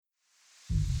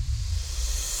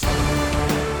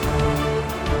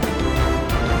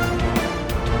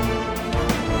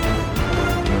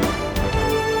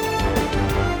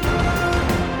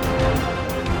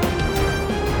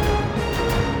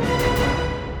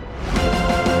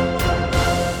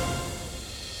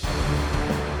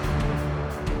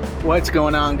What's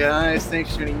going on, guys?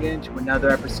 Thanks for tuning in to another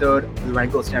episode of the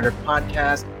Right Gold Standard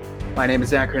Podcast. My name is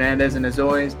Zach Hernandez, and as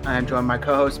always, I am joined by my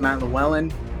co-host, Matt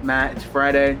Llewellyn. Matt, it's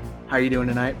Friday. How are you doing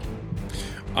tonight?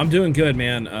 I'm doing good,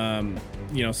 man.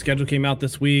 Schedule came out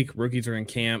this week. Rookies are in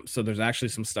camp, so there's actually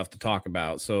some stuff to talk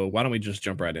about. So why don't we just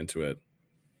jump right into it?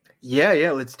 Yeah,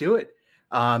 let's do it.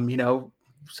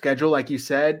 Schedule, like you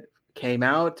said, came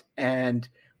out, and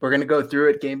we're going to go through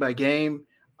it game by game.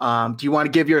 Do you want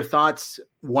to give your thoughts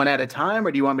one at a time,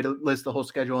 or do you want me to list the whole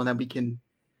schedule and then we can?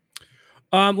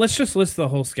 Let's just list the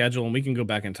whole schedule, and we can go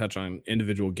back and touch on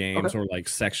individual games or like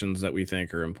sections that we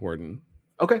think are important.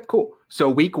 Okay, cool. So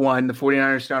week one, the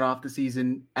 49ers start off the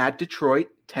season at Detroit,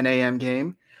 10 a.m.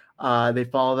 game. They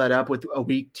follow that up with a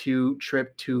week two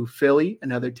trip to Philly,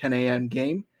 another 10 a.m.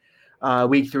 game.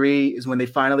 Week three is when they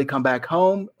finally come back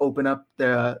home, open up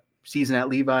the season at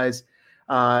Levi's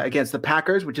against the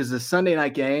Packers, which is a Sunday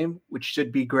night game, which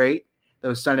should be great.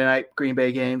 Those Sunday night Green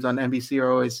Bay games on NBC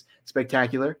are always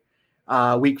spectacular.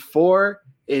 Week four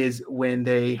is when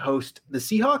they host the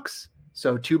Seahawks.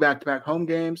 So 2 back-to-back home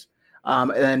games. And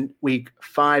then week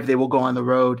five, they will go on the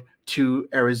road to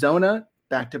Arizona,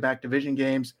 back-to-back division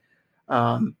games.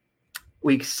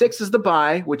 Week six is the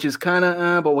bye, which is kind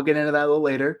of, but we'll get into that a little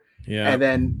later. Yeah. And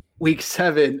then week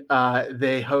seven,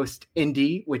 they host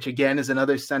Indy, which again is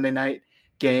another Sunday night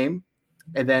game.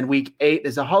 And then week eight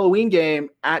is a Halloween game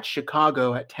at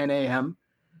Chicago at 10 a.m.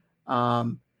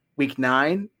 Week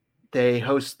nine, they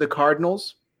host the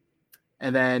Cardinals.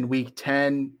 And then week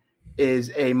 10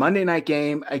 is a Monday night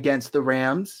game against the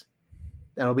Rams.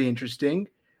 That'll be interesting.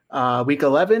 Week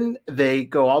 11, they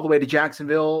go all the way to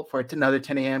Jacksonville for another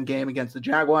 10 a.m. game against the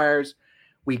Jaguars.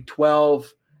 Week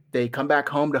 12, they come back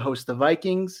home to host the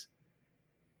Vikings.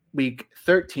 Week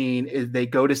 13 is they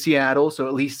go to Seattle, so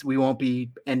at least we won't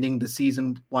be ending the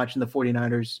season watching the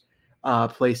 49ers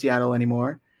play Seattle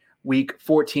anymore. Week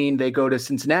 14, they go to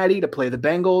Cincinnati to play the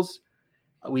Bengals.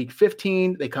 Week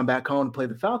 15, they come back home to play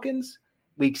the Falcons.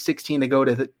 Week 16, they go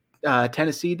to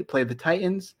Tennessee to play the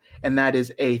Titans, and that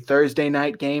is a Thursday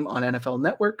night game on NFL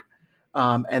Network.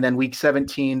 And then week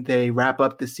 17, they wrap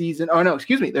up the season. Oh, no,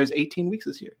 excuse me. There's 18 weeks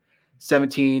this year.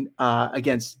 17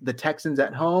 against the Texans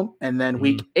at home. And then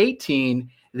week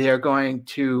 18, they are going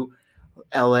to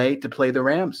LA to play the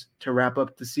Rams to wrap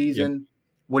up the season. Yep.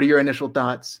 What are your initial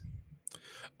thoughts?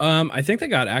 I think they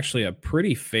got actually a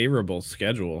pretty favorable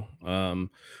schedule.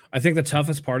 I think the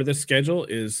toughest part of this schedule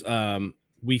is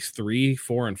weeks 3,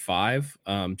 4, and 5,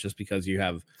 just because you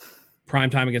have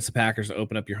prime time against the Packers to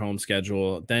open up your home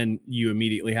schedule. Then you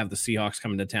immediately have the Seahawks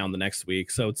coming to town the next week.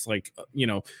 So it's like,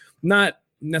 not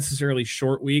necessarily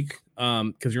short week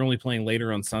because you're only playing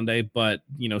later on Sunday, but,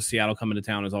 Seattle coming to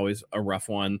town is always a rough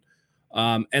one.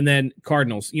 And then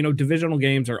Cardinals, divisional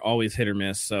games are always hit or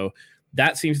miss. So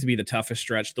that seems to be the toughest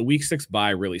stretch. The week 6 bye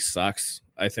really sucks,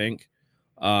 I think.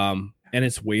 And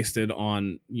it's wasted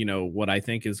on, what I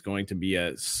think is going to be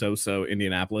a so-so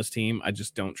Indianapolis team. I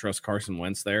just don't trust Carson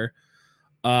Wentz there.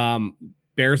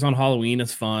 Bears on Halloween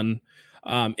is fun.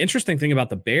 Interesting thing about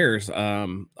the Bears, I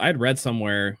had read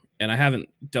somewhere, and I haven't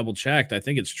double-checked, I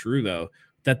think it's true, though,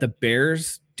 that the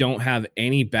Bears don't have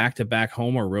any back-to-back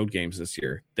home or road games this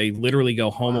year. They literally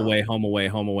go home, away, home, away,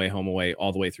 home, away, home, away,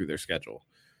 all the way through their schedule,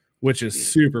 which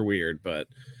is super weird, but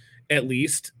at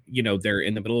least, they're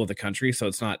in the middle of the country, so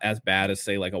it's not as bad as,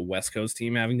 say, like a West Coast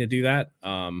team having to do that.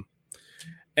 And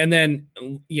then,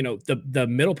 the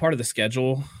middle part of the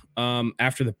schedule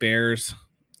after the Bears,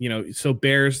 so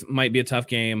Bears might be a tough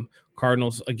game.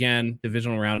 Cardinals, again,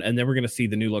 divisional round. And then we're going to see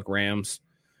the new look Rams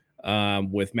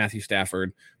with Matthew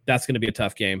Stafford. That's going to be a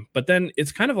tough game. But then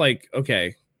it's kind of like,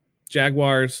 okay,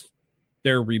 Jaguars,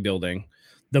 they're rebuilding.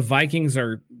 The Vikings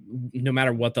are, no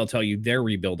matter what they'll tell you, they're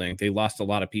rebuilding. They lost a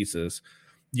lot of pieces.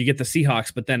 You get the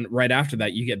Seahawks, but then right after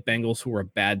that, you get Bengals, who are a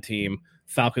bad team,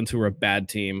 Falcons, who are a bad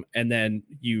team, and then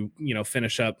you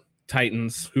finish up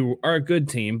Titans, who are a good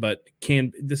team, but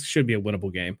this should be a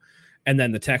winnable game, and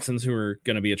then the Texans, who are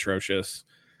going to be atrocious,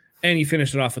 and you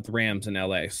finish it off with the Rams in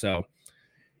LA. So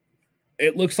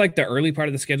it looks like the early part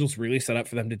of the schedule is really set up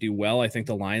for them to do well. I think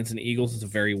the Lions and Eagles is a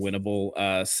very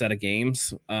winnable set of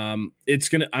games. I'm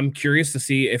curious to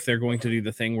see if they're going to do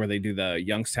the thing where they do the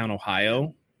Youngstown,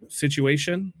 Ohio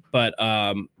situation. But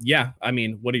yeah, I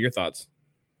mean, what are your thoughts?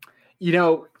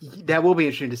 That will be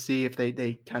interesting to see if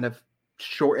they kind of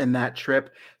shorten that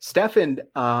trip. Stefan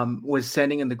was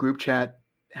sending in the group chat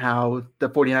how the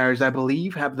 49ers, I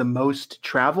believe, have the most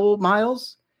travel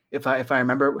miles, if I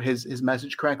remember his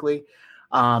message correctly.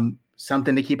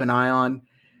 Something to keep an eye on.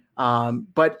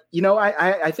 But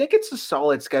I think it's a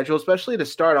solid schedule, especially to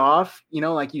start off.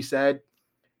 Like you said,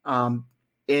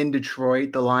 in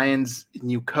Detroit. The Lions'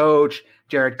 new coach,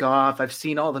 Jared Goff. I've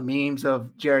seen all the memes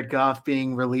of Jared Goff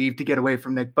being relieved to get away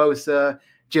from Nick Bosa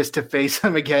just to face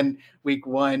him again week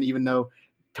 1, even though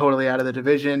totally out of the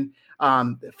division.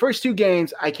 The first 2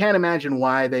 games, I can't imagine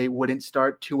why they wouldn't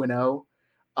start 2-0.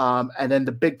 And then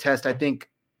the big test, I think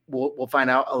we'll find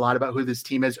out a lot about who this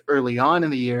team is early on in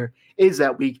the year, is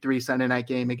that week 3 Sunday night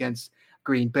game against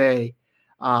Green Bay.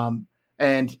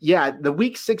 And yeah, the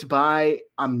week 6 bye,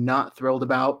 I'm not thrilled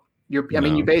about. You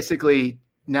basically,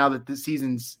 now that the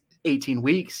season's 18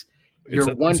 weeks, you're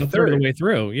it's a third of the way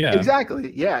through. Yeah,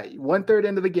 exactly. Yeah.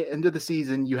 1/3 into the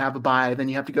season, you have a bye, then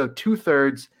you have to go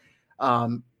 2/3.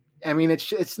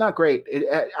 It's not great.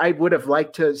 I would have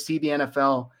liked to see the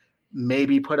NFL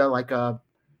maybe put a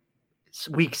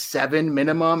week 7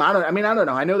 minimum. I don't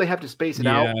know. I know they have to space it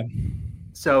out.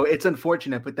 So it's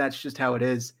unfortunate, but that's just how it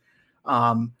is.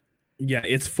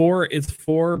 It's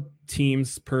 4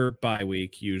 teams per bye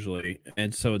week usually.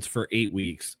 And so it's for 8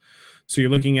 weeks. So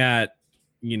you're looking at,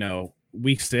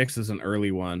 week 6 is an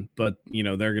early one, but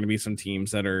there are going to be some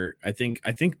teams that are, I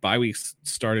think bye weeks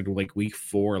started like week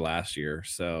 4 last year.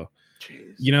 So,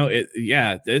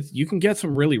 jeez. You can get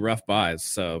some really rough buys.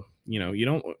 So,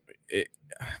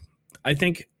 I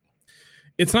think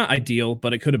it's not ideal,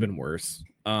 but it could have been worse.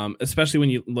 Especially when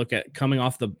you look at coming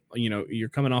off you're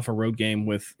coming off a road game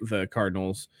with the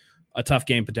Cardinals, a tough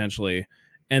game potentially,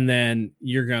 and then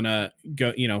you're gonna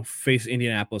go, face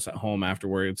Indianapolis at home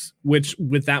afterwards, which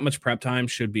with that much prep time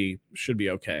should be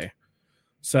okay.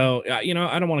 So, I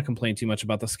don't want to complain too much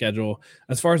about the schedule.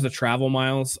 As far as the travel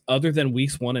miles, other than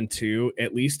weeks 1 and 2,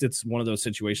 at least it's one of those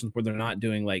situations where they're not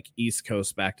doing like East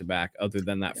Coast back to back, other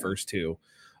than that first 2.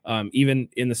 Even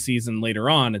in the season later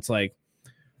on, it's like,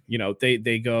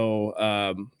 they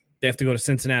go, they have to go to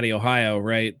Cincinnati, Ohio,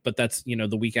 right? But that's,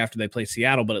 the week after they play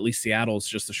Seattle, but at least Seattle's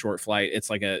just a short flight.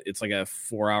 It's like a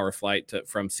 4-hour flight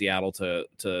from Seattle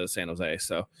to San Jose.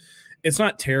 So it's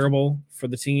not terrible for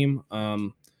the team.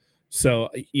 So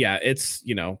yeah, it's,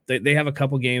 they have a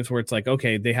couple games where it's like,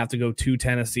 okay, they have to go to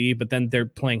Tennessee, but then they're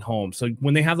playing home. So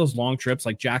when they have those long trips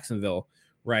like Jacksonville,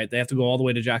 right, they have to go all the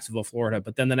way to Jacksonville, Florida,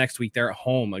 but then the next week they're at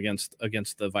home against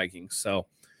the Vikings. So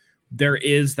there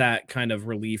is that kind of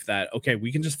relief that, okay,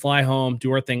 we can just fly home, do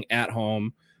our thing at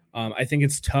home. I think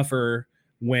it's tougher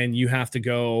when you have to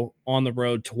go on the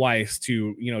road twice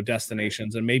to,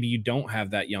 destinations, and maybe you don't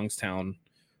have that Youngstown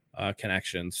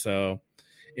connection. So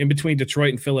in between Detroit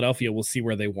and Philadelphia, we'll see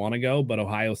where they want to go, but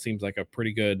Ohio seems like a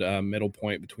pretty good middle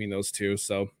point between those two.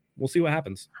 So we'll see what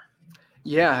happens.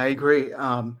 Yeah, I agree.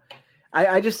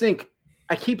 I just think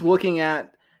I keep looking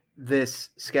at this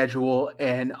schedule,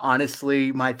 and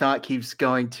honestly, my thought keeps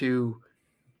going to,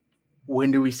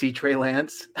 when do we see Trey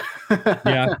Lance?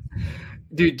 Yeah.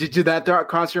 Did that thought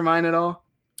cross your mind at all?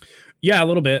 Yeah, a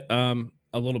little bit.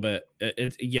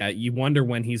 You wonder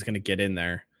when he's going to get in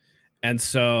there. And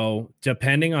so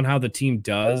depending on how the team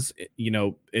does,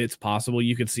 it's possible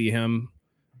you could see him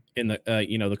in the,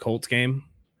 the Colts game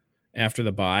after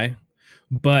the bye.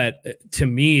 But to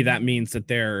me, that means that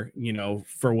they're,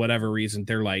 for whatever reason,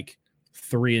 they're like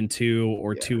 3-2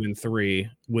 or 2-3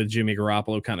 with Jimmy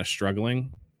Garoppolo kind of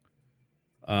struggling.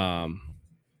 That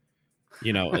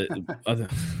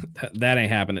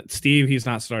ain't happening. Steve, he's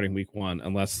not starting week 1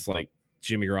 unless like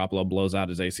Jimmy Garoppolo blows out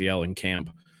his ACL in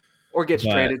camp or gets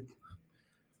traded.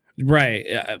 Right.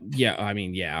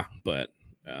 But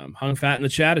Hung Fat in the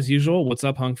chat as usual. What's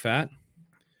up, Hung Fat?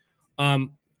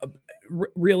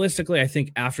 Realistically, I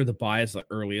think after the bye is the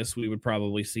earliest we would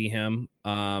probably see him.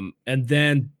 And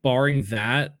then barring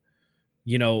that,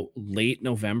 late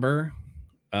November,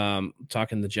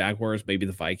 talking the Jaguars, maybe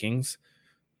the Vikings,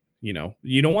 you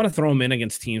don't want to throw them in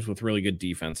against teams with really good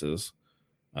defenses.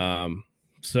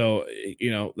 So,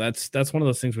 that's one of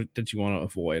those things that you want to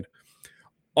avoid.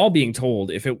 All being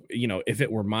told, if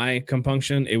it were my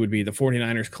compunction, it would be the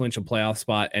 49ers clinch a playoff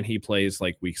spot and he plays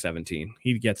like week 17.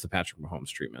 He gets the Patrick Mahomes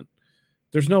treatment.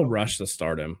 There's no rush to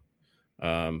start him.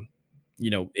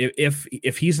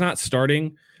 If he's not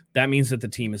starting, that means that the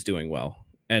team is doing well,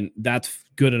 and that's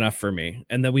good enough for me.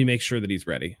 And then we make sure that he's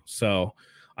ready. So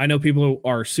I know people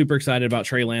are super excited about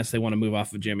Trey Lance. They want to move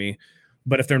off of Jimmy,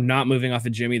 but if they're not moving off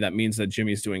of Jimmy, that means that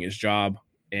Jimmy's doing his job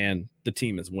and the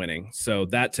team is winning. So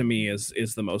that to me is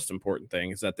the most important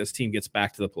thing, is that this team gets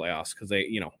back to the playoffs, because they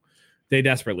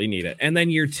desperately need it. And then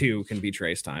year 2 can be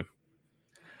Trey's time.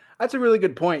 That's a really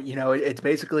good point. It's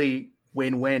basically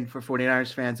win-win for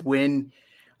 49ers fans. Win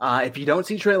if you don't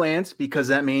see Trey Lance, because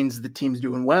that means the team's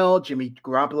doing well, Jimmy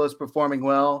Garoppolo's performing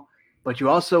well, but you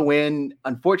also win,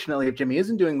 unfortunately, if Jimmy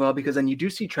isn't doing well, because then you do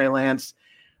see Trey Lance.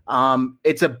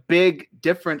 It's a big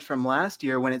difference from last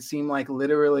year when it seemed like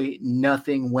literally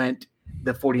nothing went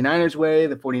the 49ers way,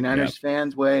 the 49ers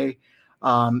fans way.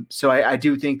 So I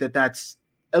do think that that's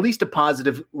at least a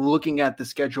positive looking at the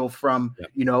schedule from,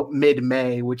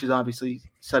 mid-May, which is obviously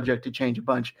subject to change a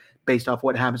bunch based off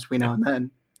what happens between now and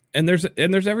then. And there's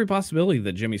every possibility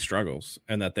that Jimmy struggles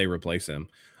and that they replace him.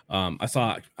 I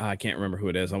can't remember who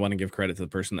it is. I want to give credit to the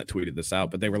person that tweeted this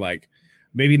out, but they were like,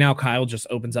 maybe now Kyle just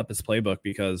opens up his playbook,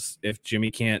 because if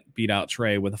Jimmy can't beat out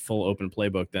Trey with a full open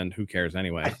playbook, then who cares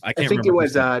anyway? I think it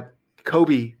was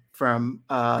Kobe from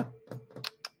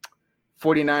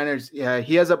 49ers. Yeah,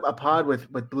 he has a pod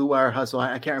with Blue Wire Hustle.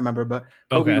 I can't remember, but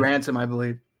Kobe Ransom, I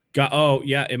believe.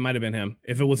 It might have been him.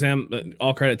 If it was him,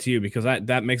 all credit to you, because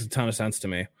that makes a ton of sense to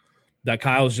me. That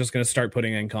Kyle's just going to start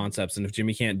putting in concepts, and if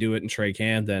Jimmy can't do it and Trey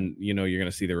can, then you're going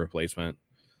to see the replacement.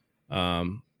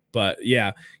 But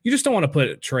yeah, you just don't want to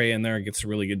put Trey in there against a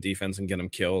really good defense and get him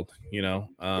killed.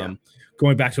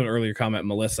 Going back to an earlier comment,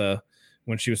 Melissa,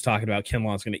 when she was talking about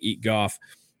Kinlawn's going to eat Goff,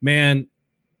 man.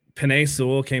 Penei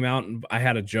Sewell came out, and I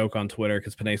had a joke on Twitter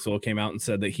because Penei Sewell came out and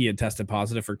said that he had tested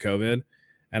positive for COVID.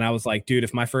 And I was like, dude,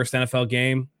 if my first NFL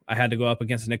game I had to go up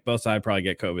against Nick Bosa, I'd probably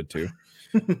get COVID too.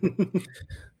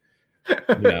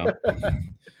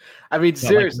 I mean,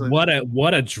 seriously, what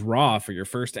a draw for your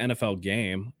first NFL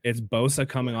game. It's Bosa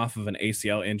coming off of an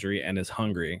ACL injury and is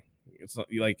hungry. It's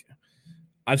like,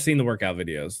 I've seen the workout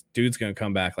videos. Dude's going to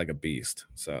come back like a beast.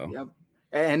 So, yep.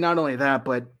 And not only that,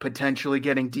 but potentially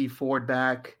getting D Ford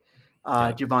back,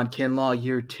 Javon Kinlaw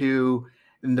year 2.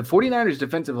 And the 49ers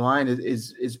defensive line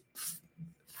is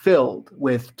filled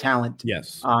with talent.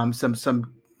 Yes.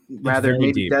 Some rather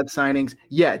maybe depth signings.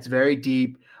 Yeah, it's very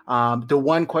deep. The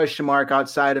one question mark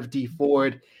outside of D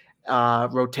Ford,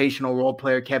 rotational role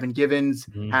player Kevin Givens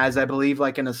has, I believe,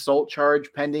 like an assault charge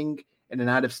pending in an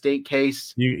out-of-state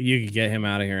case. You could get him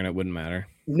out of here and it wouldn't matter.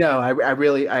 No, I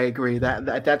agree.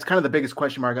 That's kind of the biggest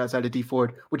question mark outside of D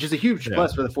Ford, which is a huge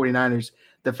plus for the 49ers.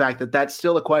 The fact that that's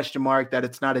still a question mark, that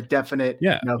it's not a definite.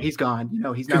 Yeah, he's gone.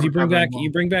 He's not. You bring back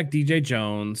DJ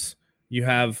Jones. You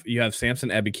have Samson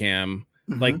Ebicam.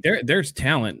 Like there's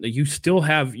talent. You still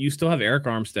have Eric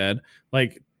Armstead.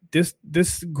 Like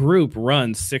this group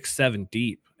runs 6-7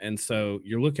 deep. And so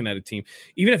you're looking at a team,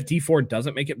 even if D4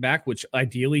 doesn't make it back, which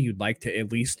ideally you'd like to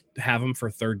at least have him for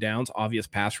third downs, obvious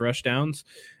pass rush downs,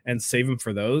 and save him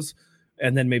for those.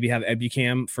 And then maybe have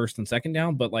Ebicam first and second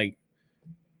down. But like,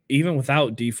 even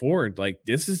without D4, like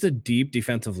this is a deep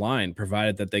defensive line,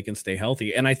 provided that they can stay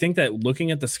healthy. And I think that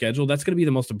looking at the schedule, that's going to be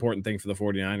the most important thing for the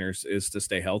 49ers is to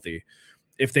stay healthy.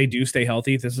 If they do stay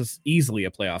healthy, this is easily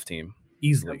a playoff team.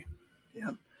 Easily.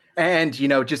 Yep. And,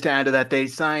 just to add to that, they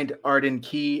signed Arden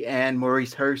Key and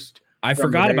Maurice Hurst. I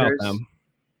forgot about them.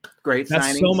 Great That's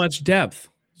signings. so much depth.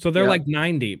 So they're like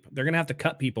 9 deep. They're going to have to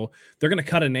cut people. They're going to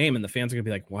cut a name, and the fans are going to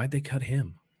be like, why'd they cut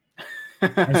him?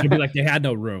 It's going to be like they had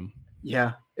no room.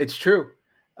 Yeah, it's true.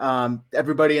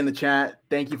 Everybody in the chat,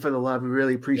 thank you for the love. We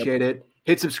really appreciate it.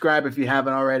 Hit subscribe if you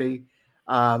haven't already.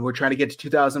 We're trying to get to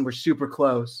 2,000. We're super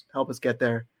close. Help us get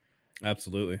there.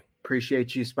 Absolutely.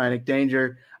 Appreciate you, Spinic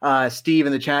Danger. Steve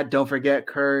in the chat, don't forget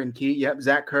Kerr and Key. Yep,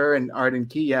 Zach Kerr and Arden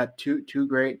Key. Yeah, two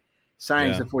great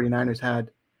signings the 49ers had.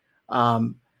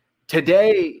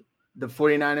 Today, the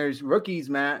 49ers rookies,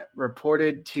 Matt,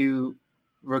 reported to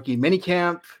rookie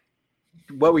minicamp.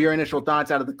 What were your initial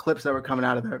thoughts out of the clips that were coming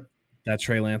out of there? That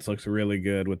Trey Lance looks really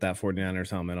good with that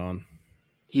 49ers helmet on.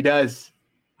 He does.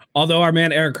 Although our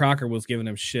man Eric Crocker was giving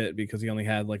him shit because he only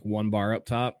had like 1 bar up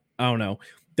top. I don't know.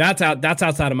 That's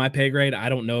outside of my pay grade. I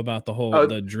don't know about the whole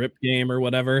the drip game or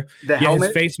whatever.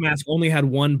 His face mask only had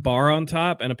 1 bar on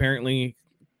top, and apparently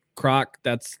Croc,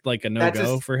 that's like a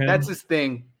no-go for him. That's his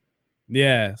thing.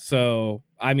 Yeah. So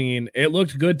I mean, it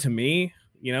looked good to me.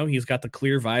 He's got the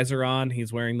clear visor on.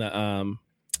 He's wearing the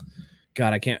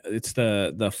it's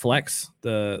the Flex,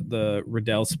 the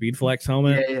Riddell Speed Flex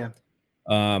helmet.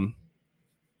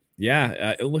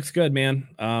 Yeah. It looks good,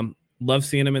 man. Love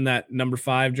seeing him in that number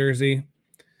 5 jersey.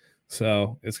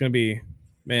 So it's going to be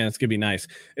nice,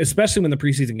 especially when the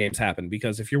preseason games happen,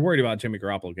 because if you're worried about Jimmy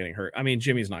Garoppolo getting hurt, I mean,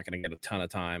 Jimmy's not going to get a ton of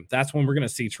time. That's when we're going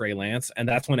to see Trey Lance, and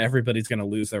that's when everybody's going to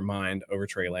lose their mind over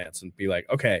Trey Lance and be like,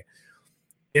 okay,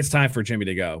 it's time for Jimmy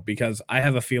to go, because I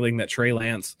have a feeling that Trey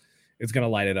Lance is going to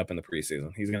light it up in the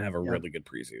preseason. He's going to have a really good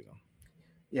preseason.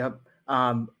 Yep.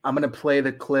 I'm going to play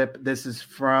the clip. This is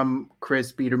from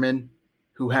Chris Biederman,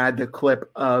 who had the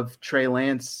clip of Trey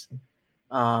Lance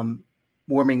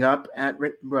warming up at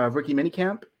rookie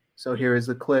minicamp. So here is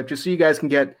the clip, just so you guys can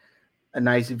get a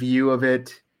nice view of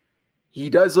it. He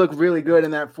does look really good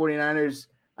in that 49ers.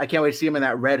 I can't wait to see him in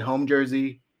that red home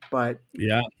jersey, but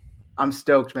yeah, I'm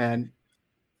stoked, man.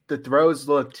 the throws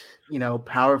looked,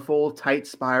 powerful, tight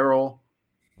spiral.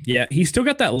 Yeah, he still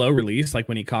got that low release. Like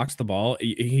when he cocks the ball,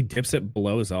 he dips it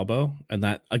below his elbow. And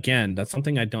that, again, that's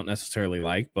something I don't necessarily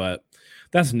like, but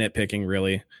that's nitpicking,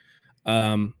 really.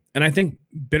 And I think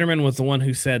Bitterman was the one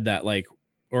who said that, like,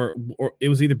 or it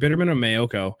was either Bitterman or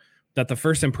Mayoko, that the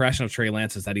first impression of Trey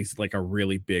Lance is that he's like a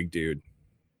really big dude,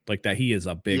 like that he is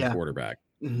a big quarterback.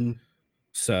 Mm-hmm.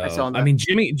 So, I mean,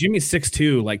 Jimmy's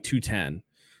 6'2", like 210.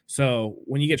 So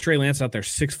when you get Trey Lance out there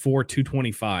 6'4",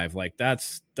 225, like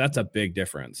that's a big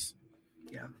difference.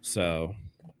 Yeah. So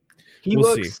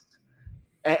we'll see.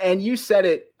 And you said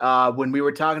it when we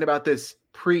were talking about this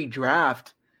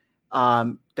pre-draft,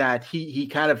 that he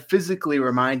kind of physically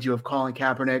reminds you of Colin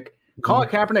Kaepernick. Mm-hmm. Colin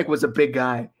Kaepernick was a big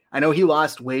guy. I know he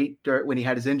lost weight when he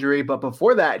had his injury, but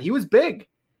before that, he was big.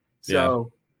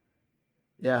 So.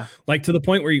 Yeah. Like to the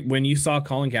point where when you saw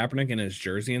Colin Kaepernick in his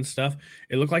jersey and stuff,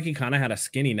 it looked like he kind of had a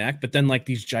skinny neck, but then like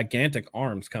these gigantic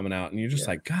arms coming out, and you're just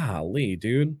like, golly,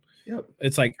 dude. Yep.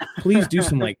 It's like, please do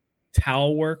some like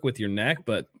towel work with your neck,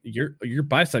 but your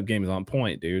bicep game is on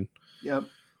point, dude. Yep.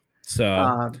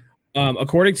 So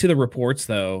according to the reports,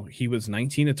 though, he was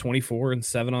 19 to 24 and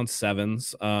 7 on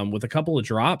 7s with a couple of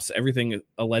drops. Everything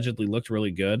allegedly looked really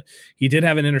good. He did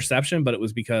have an interception, but it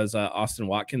was because Austin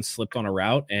Watkins slipped on a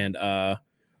route, and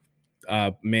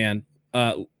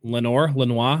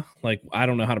Lenoir, like I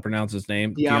don't know how to pronounce his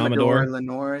name. Diamador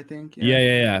Lenoir, I think.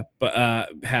 Yeah. But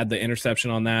had the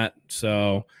interception on that,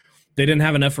 so they didn't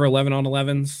have enough for 11 on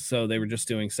 11s, so they were just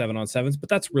doing 7 on 7s. But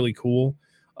that's really cool.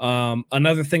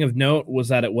 Another thing of note was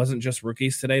that it wasn't just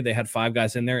rookies today. They had 5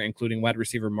 guys in there, including wide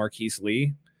receiver Marquise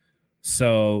Lee.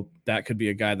 So that could be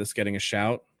a guy that's getting a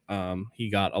shout. He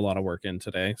got a lot of work in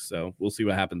today, so we'll see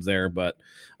what happens there. But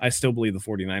I still believe the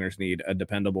 49ers need a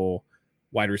dependable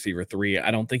wide receiver 3. I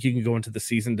don't think you can go into the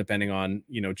season depending on,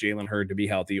 Jalen Hurd to be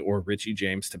healthy or Richie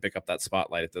James to pick up that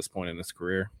spotlight at this point in his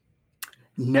career.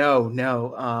 No.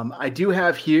 I do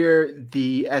have here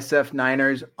the SF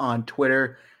Niners on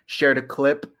Twitter shared a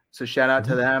clip, so shout out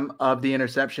to them, of the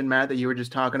interception, Matt, that you were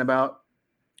just talking about.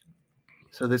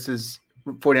 So this is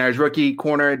 49ers rookie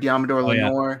corner Diamador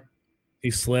Lenoir. Yeah.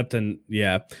 He slipped, and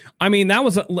I mean, that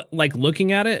was like,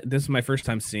 looking at it, this is my first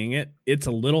time seeing it. It's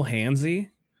a little handsy.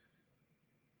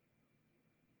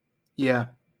 Yeah.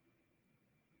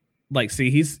 Like,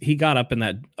 see, he got up in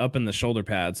the shoulder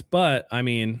pads, but I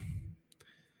mean,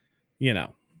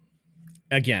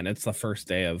 again, it's the first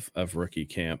day of rookie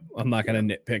camp. I'm not going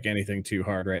to nitpick anything too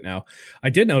hard right now. I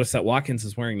did notice that Watkins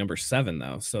is wearing number 7,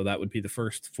 though. So that would be the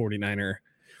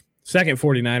second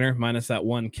 49er, minus that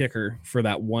one kicker for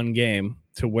that one game,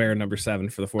 to wear number 7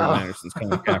 for the 49ers since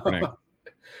Colin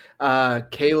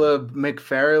Kaepernick. Caleb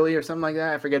McFarley or something like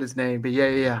that. I forget his name, but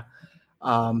yeah.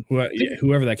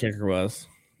 Whoever that kicker was.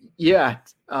 Yeah.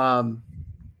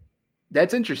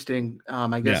 That's interesting.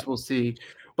 I guess we'll see.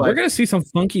 But we're going to see some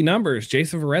funky numbers.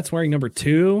 Jason Verrett's wearing number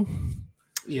 2.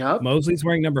 Yep. Mosley's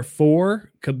wearing number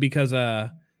 4 because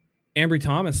Ambry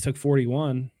Thomas took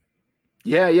 41.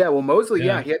 Yeah. Well, Mosley, he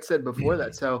had said before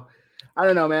that. So I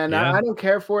don't know, man. Yeah. I don't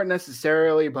care for it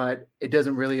necessarily, but it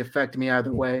doesn't really affect me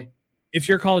either way. If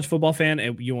you're a college football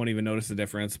fan, you won't even notice the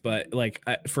difference. But like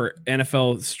for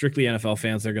strictly NFL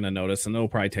fans, they're going to notice, and it'll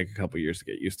probably take a couple years to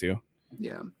get used to.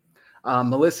 Yeah.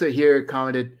 Melissa here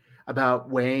commented about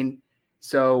Wayne.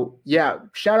 So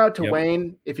shout out to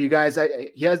Wayne. If you guys,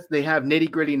 they have Nitty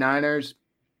Gritty Niners.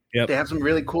 Yep. They have some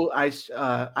really cool ice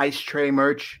tray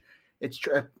merch. It's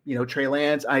Trey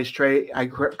Lance ice tray. I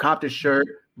copped a shirt,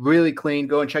 really clean.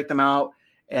 Go and check them out,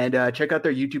 and check out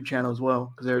their YouTube channel as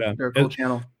well, because they're a cool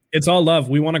channel. It's all love.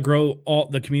 We want to grow all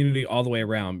the community all the way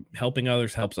around. Helping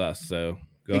others helps us. So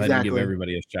go ahead and give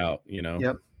everybody a shout.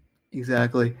 Yep,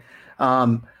 exactly.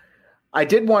 I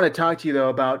did want to talk to you though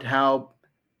about how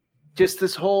just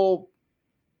this whole,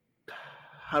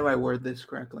 how do I word this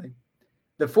correctly?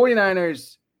 The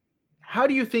 49ers, how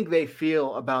do you think they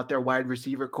feel about their wide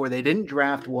receiver core? They didn't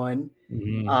draft one.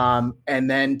 Mm-hmm. And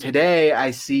then today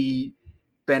I see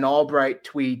Ben Albright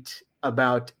tweet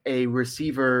about a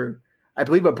receiver, I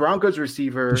believe a Broncos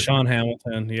receiver. Sean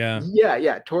Hamilton, yeah.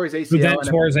 Yeah, tore his ACL. Who then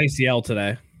tore his ACL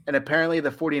today. And apparently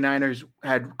the 49ers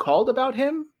had called about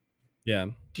him. Yeah.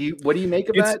 What do you make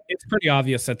of that? It's pretty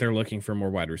obvious that they're looking for more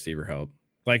wide receiver help.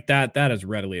 Like that is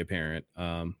readily apparent.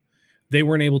 They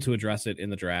weren't able to address it in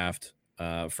the draft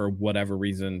for whatever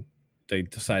reason. They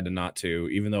decided not to,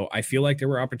 even though I feel like there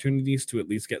were opportunities to at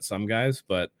least get some guys,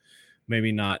 but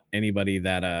maybe not anybody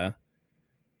that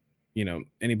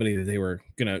anybody that they were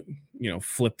gonna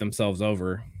flip themselves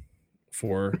over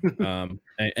for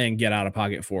and get out of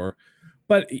pocket for.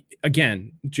 But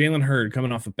again, Jalen Hurd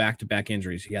coming off of back-to-back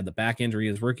injuries. He had the back injury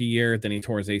his rookie year, then he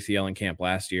tore his ACL in camp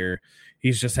last year.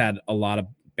 He's just had a lot of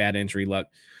bad injury luck.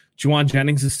 Juwan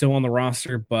Jennings is still on the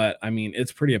roster, but I mean,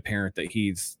 it's pretty apparent that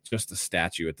he's just a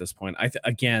statue at this point.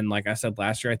 Again, like I said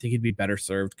last year, I think he'd be better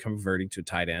served converting to a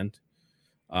tight end.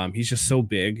 He's just so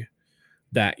big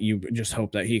that you just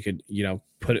hope that he could,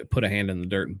 put a hand in the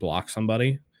dirt and block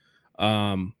somebody.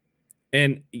 And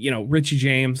Richie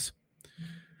James,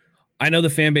 I know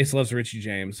the fan base loves Richie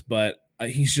James, but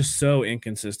he's just so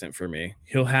inconsistent for me.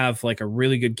 He'll have like a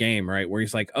really good game, right, where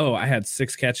he's like, oh, I had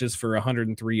 6 catches for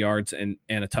 103 yards and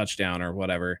a touchdown or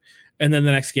whatever. And then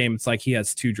the next game, it's like he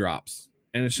has 2 drops.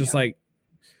 And it's just like,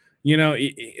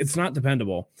 it's not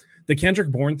dependable. The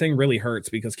Kendrick Bourne thing really hurts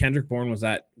because Kendrick Bourne was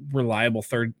that reliable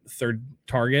third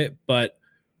target, but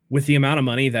with the amount of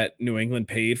money that New England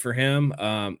paid for him,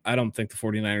 I don't think the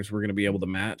 49ers were going to be able to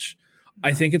match.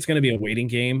 I think it's going to be a waiting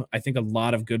game. I think a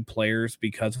lot of good players,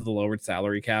 because of the lowered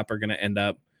salary cap, are going to end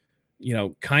up,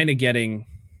 kind of getting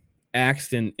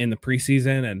axed in the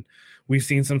preseason. And we've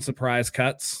seen some surprise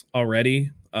cuts already.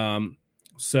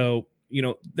 So,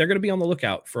 they're going to be on the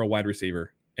lookout for a wide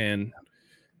receiver, and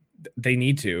they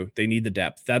need the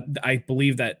depth. That I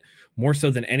believe that more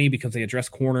so than any, because they address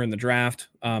corner in the draft.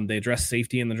 They address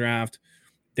safety in the draft.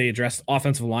 They addressed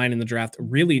offensive line in the draft.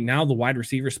 Really, now the wide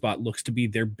receiver spot looks to be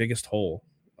their biggest hole,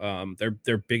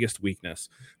 their biggest weakness.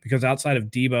 Because outside of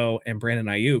Debo and Brandon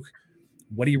Ayuk,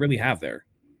 what do you really have there?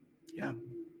 Yeah,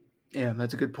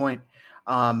 that's a good point.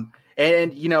 And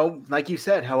like you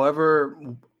said, however,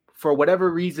 for whatever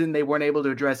reason they weren't able to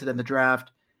address it in the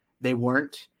draft, they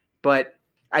weren't. But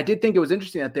I did think it was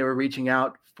interesting that they were reaching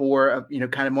out for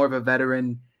kind of more of a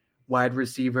veteran wide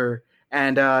receiver.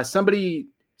 And somebody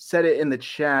said it in the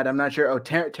chat. I'm not sure.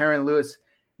 Taron Lewis,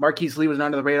 Marquise Lee was an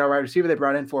under the radar wide receiver they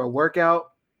brought in for a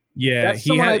workout. Yeah,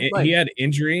 he had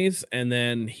injuries, and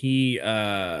then he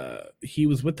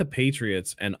was with the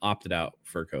Patriots and opted out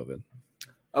for COVID.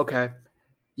 Okay.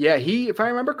 Yeah, if I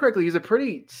remember correctly, he's a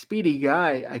pretty speedy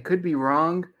guy. I could be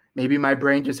wrong. Maybe my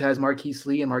brain just has Marquise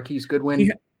Lee and Marquise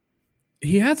Goodwin.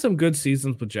 He had some good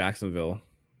seasons with Jacksonville.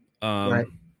 Right.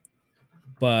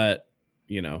 But,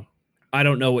 I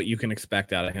don't know what you can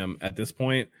expect out of him at this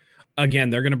point. Again,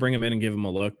 they're going to bring him in and give him a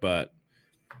look, but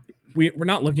we're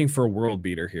not looking for a world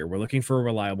beater here. We're looking for a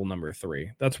reliable number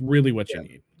 3. That's really what you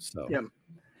need. So, yeah.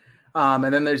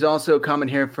 And then there's also a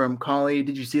comment here from Collie.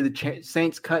 Did you see the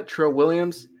Saints cut Trill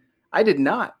Williams? I did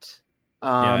not.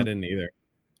 I didn't either.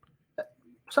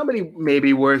 Somebody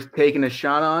maybe worth taking a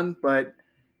shot on, but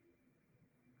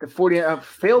the 40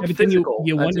 failed physical.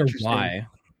 You wonder why,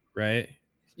 right?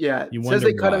 Yeah, it says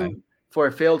they cut him for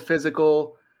a failed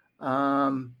physical,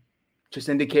 just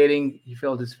indicating he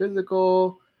failed his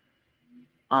physical,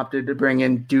 opted to bring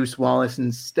in Deuce Wallace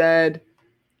instead.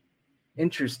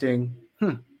 Interesting.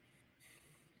 I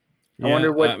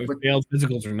wonder what failed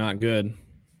physicals are not good.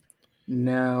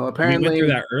 No, apparently. We went through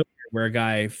that earlier where a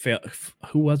guy failed.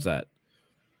 Who was that?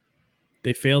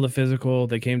 They failed the physical.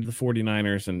 They came to the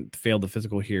 49ers and failed the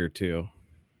physical here too.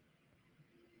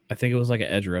 I think it was like an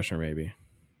edge rusher maybe.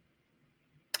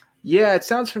 Yeah, it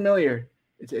sounds familiar.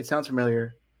 It sounds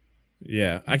familiar.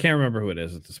 Yeah, I can't remember who it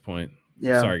is at this point.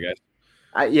 Yeah. Sorry, guys.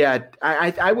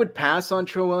 I would pass on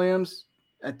Trill Williams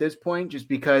at this point just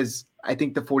because I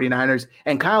think the 49ers,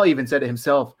 and Kyle even said it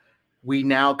himself, we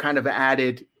now kind of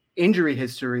added injury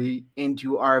history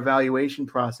into our evaluation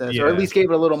process, or at least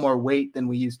gave it a little more weight than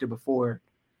we used to before.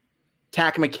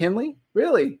 Tack McKinley?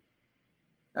 Really?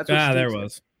 That's what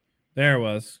There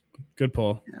was. Good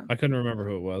pull. Yeah. I couldn't remember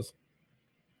who it was.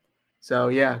 So,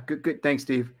 yeah, good. Thanks,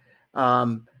 Steve.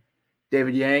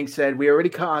 David Yang said, we already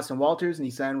cut Austin Walters, and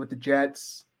he signed with the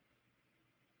Jets.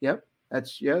 Yep.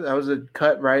 That was a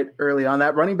cut right early on.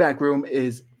 That running back room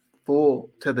is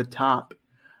full to the top.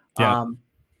 Yeah.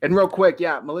 And real quick,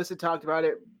 Melissa talked about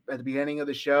it at the beginning of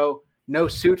the show. No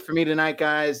suit for me tonight,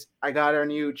 guys. I got our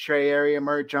new Trey Area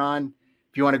merch on.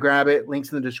 If you want to grab it,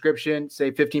 links in the description.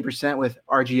 Save 15% with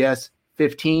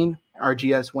RGS15,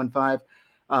 RGS15.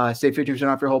 Save 50%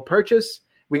 off your whole purchase.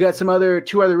 We got two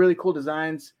other really cool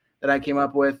designs that I came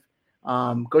up with.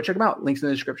 Go check them out. Links in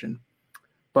the description.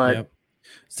 But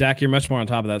Zach, you're much more on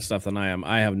top of that stuff than I am.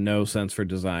 I have no sense for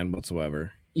design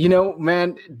whatsoever.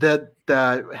 Man, the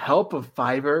help of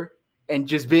Fiverr and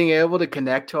just being able to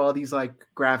connect to all these like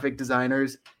graphic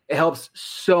designers, it helps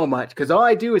so much because all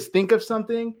I do is think of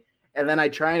something and then I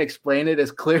try and explain it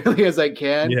as clearly as I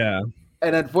can. Yeah.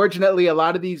 And unfortunately, a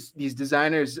lot of these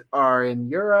designers are in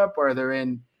Europe or they're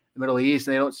in the Middle East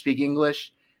and they don't speak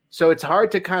English. So it's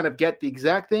hard to kind of get the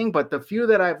exact thing, but the few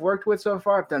that I've worked with so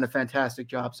far have done a fantastic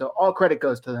job. So all credit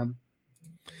goes to them.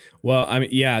 Well, I mean,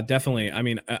 yeah, definitely. I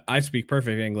mean, I speak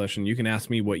perfect English, and you can ask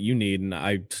me what you need, and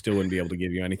I still wouldn't be able to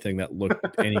give you anything that looked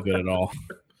any good at all.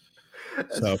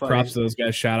 That's So props funny. to those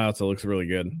guys. Shout outs. It looks really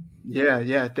good.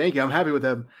 Yeah. Thank you. I'm happy with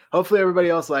them. Hopefully everybody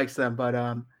else likes them. But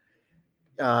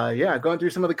yeah, going through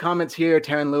some of the comments here.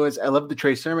 Taryn Lewis, I love the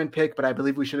Trey Sermon pick, but I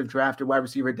believe we should have drafted wide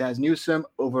receiver Daz Newsome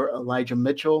over Elijah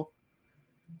Mitchell.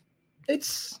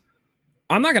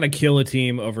 I'm not gonna kill a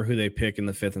team over who they pick in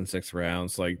the 5th and 6th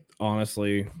rounds. Like,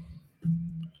 honestly,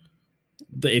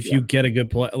 if you get a good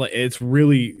play, like, it's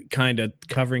really kind of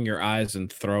covering your eyes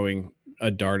and throwing a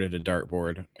dart at a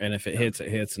dartboard. And if it hits, it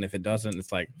hits, and if it doesn't,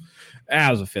 it's like, I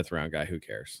was a 5th round guy. Who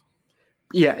cares?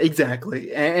 Yeah,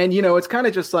 exactly. And you know, it's kind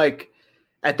of just like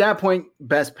at that point,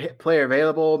 best player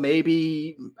available,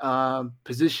 maybe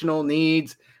positional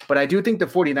needs. But I do think the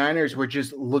 49ers were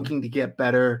just looking to get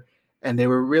better, and they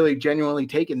were really genuinely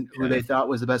taking who they thought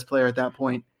was the best player at that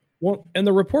point. Well, and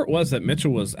the report was that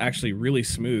Mitchell was actually really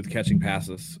smooth catching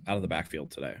passes out of the backfield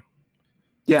today.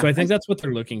 Yeah. So I think that's what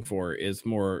they're looking for is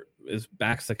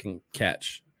backs that can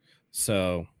catch.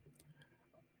 So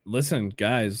listen,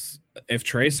 guys, if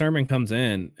Trey Sermon comes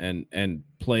in and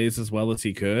plays as well as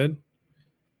he could,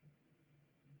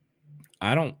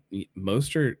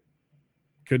 Mostert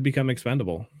could become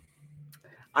expendable.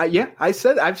 I've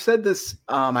said this.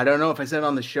 I don't know if I said it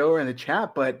on the show or in the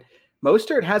chat, but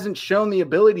Mostert hasn't shown the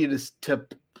ability to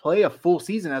play a full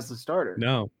season as the starter.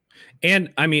 No.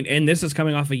 And I mean, and this is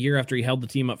coming off a year after he held the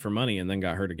team up for money and then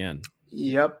got hurt again.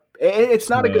 Yep. It's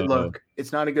not a good look.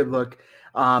 It's not a good look.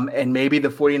 And maybe the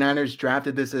 49ers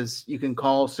drafted this as, you can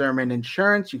call Sermon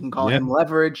insurance. You can call him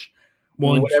leverage.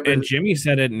 Well, and Jimmy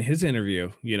said it in his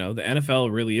interview, the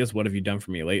NFL really is, what have you done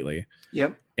for me lately?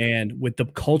 Yep. And with the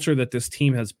culture that this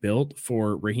team has built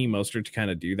for Raheem Mostert to kind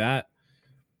of do that,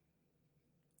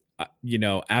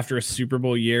 after a Super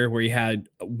Bowl year where he had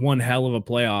one hell of a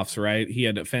playoffs, right? He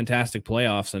had a fantastic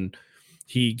playoffs, and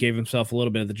he gave himself a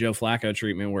little bit of the Joe Flacco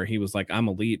treatment where he was like, I'm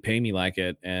elite, pay me like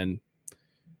it. And,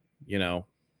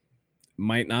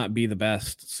 might not be the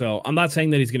best. So I'm not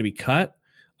saying that he's going to be cut.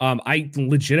 I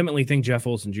legitimately think Jeff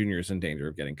Wilson Jr. is in danger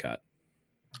of getting cut.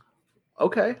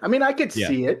 Okay. I mean, I could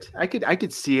see it. I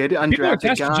could see it. People are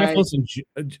attached to Jeff Wilson.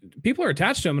 People are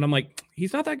attached to him, and I'm like,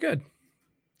 he's not that good.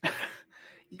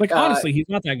 Like, honestly, he's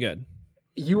not that good.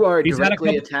 You are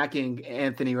directly attacking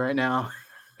Anthony right now.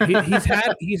 he's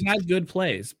had good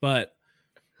plays, but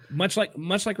much like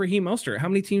Raheem Mostert, how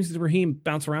many teams did Raheem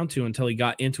bounce around to until he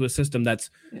got into a system that's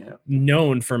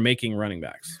known for making running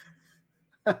backs?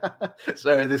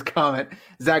 Sorry, this comment.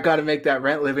 Zach got to make that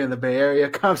rent living in the Bay Area.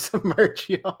 Come some merch,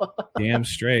 y'all. Damn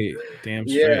straight.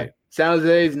 Yeah, San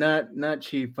Jose's not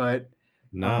cheap, but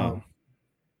no.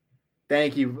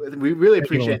 Thank you. We really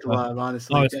appreciate the love,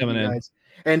 honestly. Oh, it's coming in. Guys.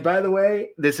 And by the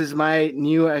way, this is my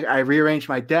new. I rearranged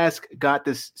my desk, got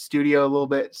this studio a little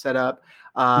bit set up.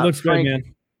 Looks Frank, good,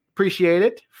 man. Appreciate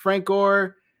it. Frank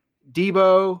Gore,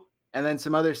 Debo, and then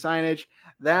some other signage.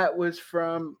 That was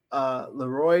from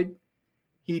Leroy.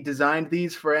 He designed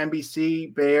these for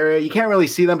NBC Bay Area. You can't really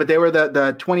see them, but they were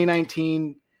the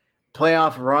 2019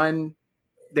 playoff run.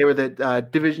 They were the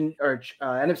division or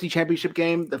NFC Championship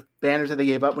game, the banners that they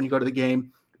gave up when you go to the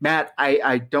game. Matt,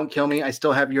 I don't kill me. I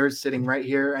still have yours sitting right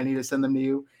here. I need to send them to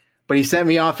you. But he sent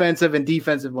me offensive and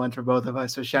defensive ones for both of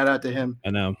us. So shout out to him.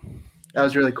 I know. That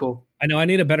was really cool. I know. I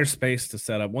need a better space to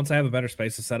set up. Once I have a better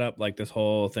space to set up, like, this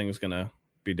whole thing is going to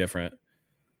be different.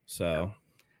 So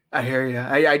I hear you.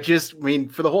 I mean,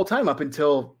 for the whole time up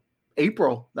until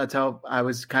April, that's how I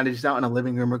was kind of just out in a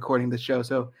living room recording the show.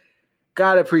 So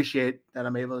gotta appreciate that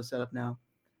I'm able to set up now.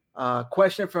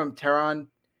 Question from Tehran,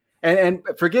 and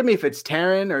forgive me if it's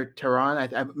Taryn or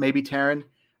Tehran. Maybe Taryn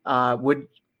would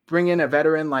bring in a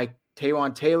veteran like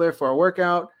Taywan Taylor for a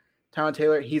workout. Taywan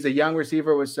Taylor, he's a young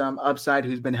receiver with some upside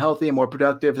who's been healthy and more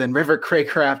productive than River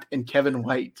Craycraft and Kevin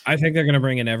White. I think they're going to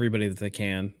bring in everybody that they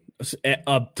can.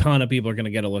 A ton of people are going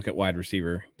to get a look at wide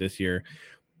receiver this year.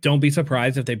 Don't be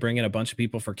surprised if they bring in a bunch of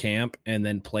people for camp and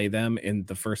then play them in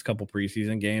the first couple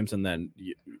preseason games. And then,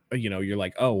 you're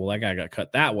like, oh, well, that guy got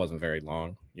cut. That wasn't very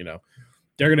long. They're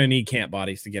going to need camp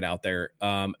bodies to get out there,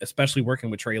 especially working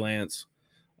with Trey Lance,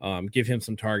 give him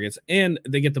some targets. And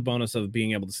they get the bonus of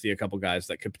being able to see a couple guys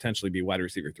that could potentially be wide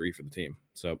receiver 3 for the team.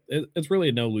 So it's really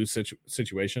a no-lose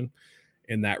situation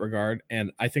in that regard.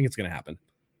 And I think it's going to happen.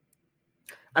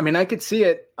 I mean, I could see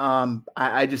it.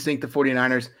 I just think the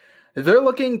 49ers, they're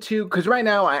looking to, because right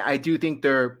now I do think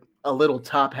they're a little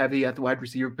top heavy at the wide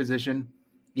receiver position.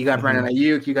 You got Brandon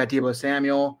Ayuk, you got Deebo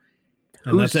Samuel.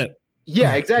 And that's it.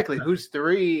 Yeah, exactly. Who's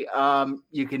 3?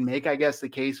 You can make, I guess, the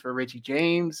case for Richie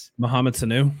James. Mohamed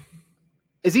Sanu.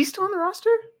 Is he still on the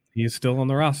roster? He's still on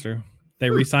the roster. They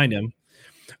re-signed him.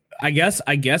 I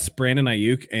guess Brandon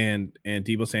Ayuk and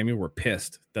Deebo Samuel were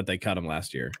pissed that they cut him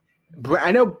last year.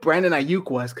 I know Brandon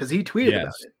Ayuk was because he tweeted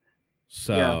about it.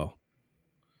 So,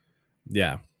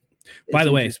 yeah. By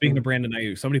the way, speaking of Brandon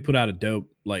Ayuk, somebody put out a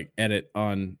dope edit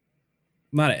on,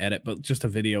 not an edit, but just a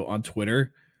video on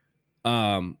Twitter.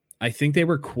 I think they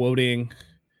were quoting,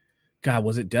 God,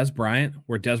 was it Des Bryant?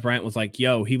 Where Des Bryant was like,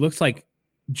 "Yo, he looks like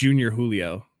Junior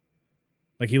Julio,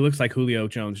 like he looks like Julio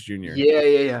Jones Jr."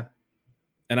 Yeah.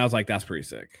 And I was like, "That's pretty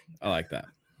sick. I like that."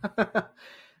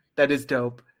 That is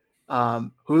dope.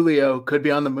 Julio could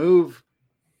be on the move.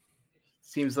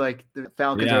 Seems like the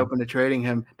Falcons are open to trading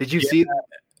him. Did you see that?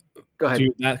 Go ahead.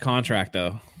 Dude, that contract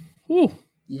though. Whew.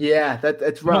 Yeah,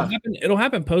 that's rough. It'll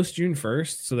happen post June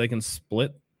 1st, so they can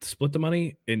split the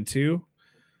money in two.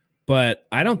 But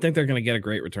I don't think they're going to get a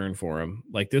great return for him.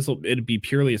 Like it'd be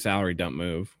purely a salary dump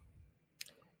move.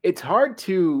 It's hard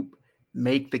to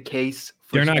make the case.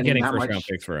 They're not getting first round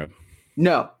picks for him.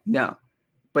 No.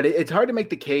 But it's hard to make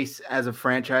the case as a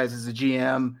franchise, as a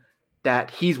GM, that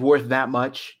he's worth that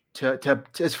much to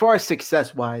as far as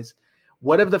success wise.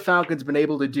 What have the Falcons been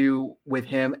able to do with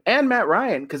him and Matt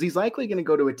Ryan? Because he's likely going to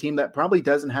go to a team that probably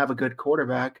doesn't have a good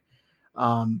quarterback,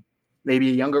 maybe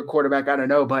a younger quarterback. I don't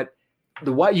know, but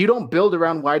you don't build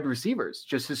around wide receivers.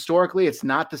 Just historically, it's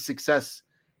not the success.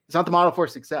 It's not the model for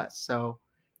success. So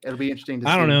it'll be interesting to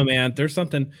see. I don't know, man. There's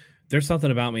something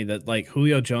about me that like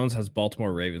Julio Jones has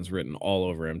Baltimore Ravens written all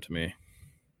over him to me.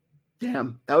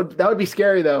 Damn, that would be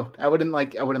scary though. I wouldn't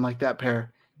like that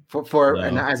pair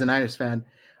as a Niners fan.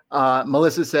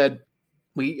 Melissa said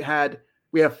we have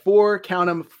four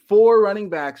running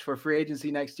backs for free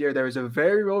agency next year. There was a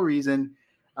very real reason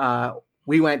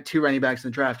we went 2 running backs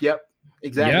in the draft. Yep,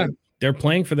 exactly. Yeah, they're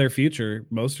playing for their future.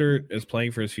 Mostert is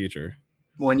playing for his future.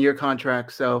 1-year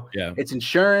contract. So it's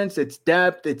insurance, it's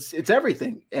depth, it's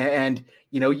everything. And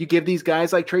you give these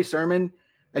guys like Trey Sermon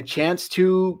a chance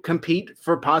to compete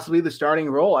for possibly the starting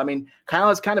role. I mean, Kyle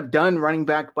has kind of done running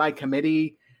back by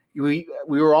committee. We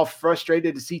were all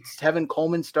frustrated to see Tevin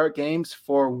Coleman start games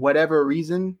for whatever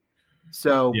reason.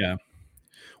 So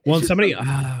well, somebody,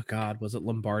 was it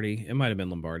Lombardi? It might have been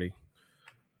Lombardi.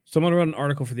 Someone wrote an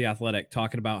article for The Athletic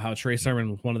talking about how Trey Sermon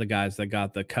was one of the guys that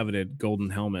got the coveted golden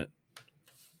helmet.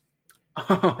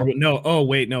 No,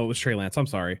 it was Trey Lance. I'm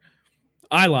sorry.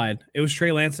 I lied. It was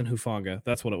Trey Lance and Hufanga.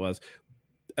 That's what it was.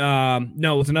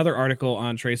 No, it was another article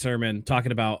on Trey Sermon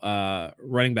talking about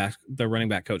running back. The running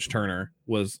back coach Turner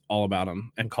was all about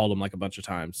him and called him like a bunch of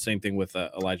times. Same thing with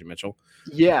Elijah Mitchell.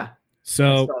 Yeah.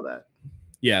 So I saw that.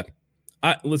 Yeah.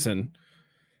 Listen,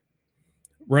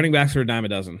 running backs are a dime a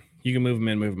dozen. You can move them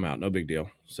in, move them out. No big deal.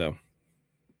 So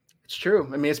it's true.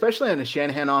 I mean, especially on a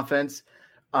Shanahan offense.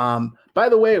 By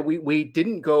the way, we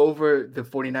didn't go over the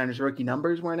 49ers rookie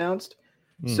numbers were announced.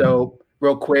 Mm-hmm. So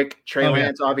real quick, Trey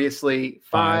Lance, obviously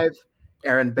 5.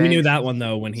 Aaron Banks. We knew that one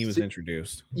though when he was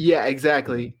introduced. Yeah,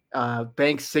 exactly.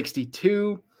 Banks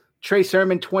 62, Trey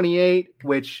Sermon 28,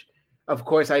 which of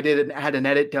course I had an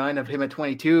edit done of him at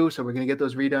 22, so we're gonna get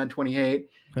those redone. 28.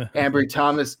 Ambry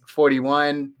Thomas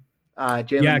 41.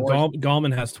 Jalen Moore.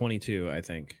 Gallman has 22. I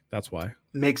think that's why.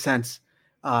 Makes sense.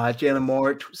 Jalen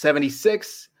Moore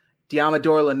 76.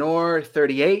 Diamador Lenore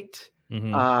 38.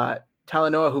 Mm-hmm.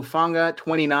 Talanoa Hufanga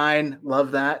 29.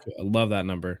 Love that. I love that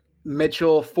number.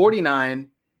 Mitchell 49,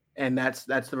 and that's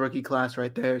the rookie class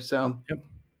right there. So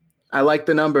I like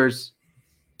the numbers.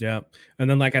 Yeah. And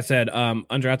then like I said,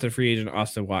 undrafted free agent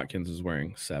Austin Watkins is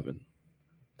wearing 7.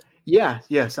 Yeah,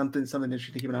 something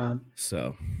interesting to keep an eye on.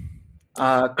 So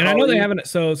and I know they haven't.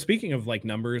 So speaking of like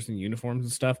numbers and uniforms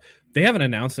and stuff, they haven't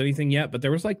announced anything yet, but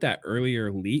there was like that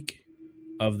earlier leak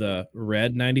of the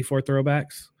red 94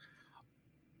 throwbacks.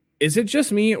 Is it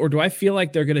just me, or do I feel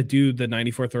like they're going to do the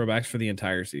 94 throwbacks for the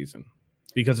entire season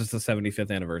because it's the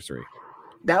 75th anniversary?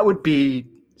 That would be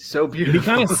so beautiful. It'd be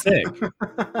kind of sick.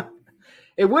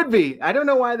 It would be. I don't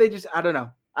know why I don't know.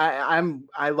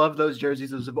 I love those jerseys.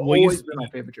 Those have always been my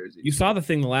favorite jerseys. You saw the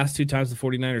thing the last 2 times the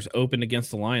 49ers opened against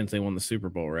the Lions, they won the Super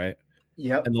Bowl, right?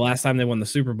 Yep. And the last time they won the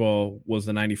Super Bowl was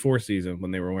the 94 season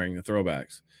when they were wearing the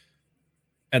throwbacks.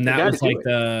 And that was like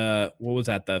the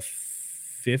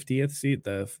 50th seat?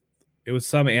 It was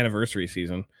some anniversary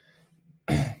season.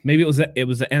 Maybe it was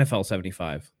the NFL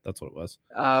 75. That's what it was.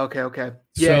 Okay.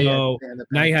 Yeah. So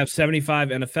now you have 75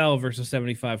 NFL versus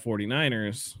 75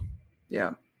 49ers.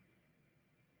 Yeah.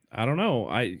 I don't know.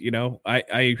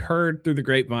 I heard through the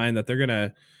grapevine that they're going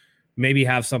to maybe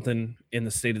have something in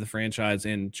the state of the franchise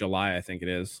in July, I think it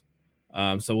is.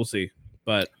 So we'll see.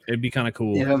 But it'd be kind of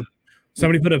cool. Yeah.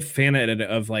 Somebody put a fan edit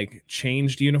of like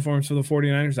changed uniforms for the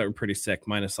 49ers that were pretty sick,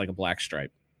 minus like a black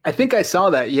stripe. I think I saw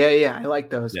that. Yeah. I like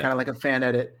those. Yeah. Kind of like a fan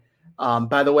edit.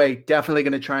 By the way, definitely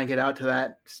going to try and get out to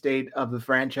that state of the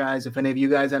franchise. If any of you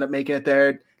guys end up making it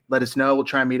there, let us know. We'll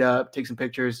try and meet up, take some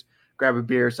pictures, grab a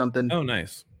beer or something. Oh,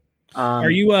 nice. Are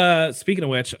you speaking of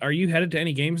which, are you headed to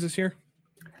any games this year?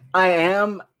 I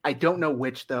am. I don't know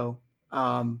which though.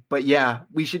 But yeah,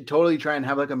 we should totally try and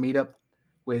have like a meetup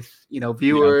with,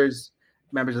 viewers,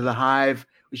 members of the Hive.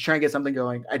 We should try and get something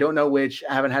going. I don't know which.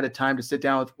 I haven't had a time to sit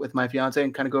down with my fiance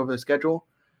and kind of go over the schedule.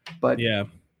 But yeah,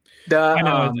 I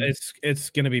know it's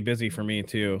going to be busy for me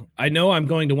too. I know I'm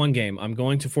going to one game. I'm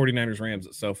going to 49ers Rams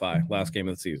at SoFi, last game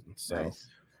of the season. So nice.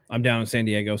 I'm down in San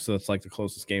Diego, so it's like the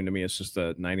closest game to me. It's just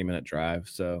a 90-minute drive,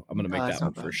 so I'm going to make that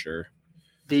one for sure.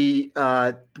 The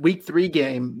week 3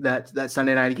 game that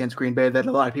Sunday night against Green Bay that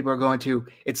a lot of people are going to,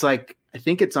 it's like, I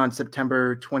think it's on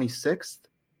September 26th.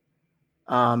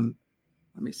 Let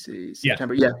me see.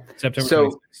 September. Yeah. September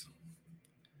 26th. So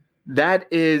that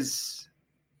is,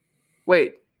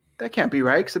 wait, that can't be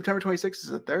right. September 26th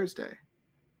is a Thursday.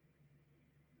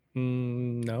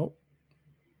 No.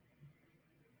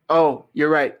 Oh, you're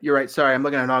right. Sorry, I'm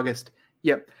looking at August.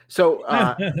 Yep. So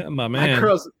my man.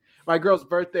 My girl's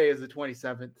birthday is the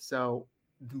 27th, so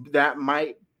that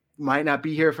might not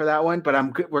be here for that one,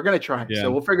 but we're gonna try. Yeah.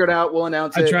 So we'll figure it out. We'll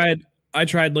announce it. I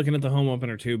tried looking at the home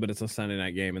opener too, but it's a Sunday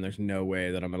night game, and there's no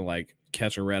way that I'm gonna like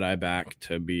catch a red eye back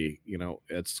to be,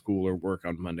 at school or work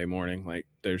on Monday morning. Like,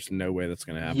 there's no way that's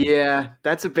gonna happen. Yeah,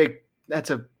 that's a bit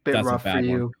rough for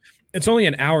you. One. It's only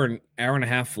an hour and a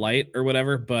half flight or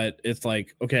whatever, but it's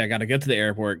like, okay, I got to get to the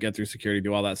airport, get through security,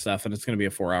 do all that stuff, and it's gonna be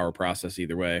a 4-hour process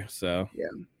either way. So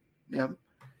yeah.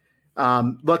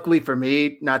 Luckily for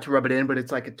me, not to rub it in, but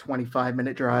it's like a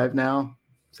 25-minute drive now,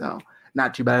 so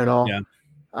not too bad at all. Yeah.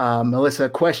 Melissa,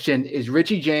 question: is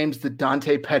Richie James the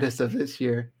Dante Pettis of this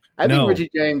year? I think Richie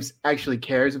James actually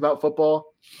cares about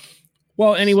football.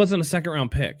 Well, and he wasn't a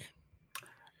second-round pick.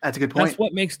 That's a good point. That's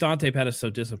what makes Dante Pettis so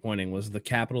disappointing, was the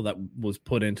capital that was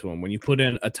put into him. When you put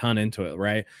in a ton into it,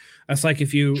 right? That's like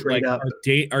if you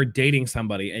are dating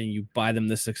somebody and you buy them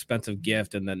this expensive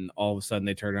gift, and then all of a sudden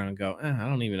they turn around and go, I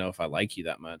don't even know if I like you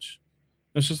that much.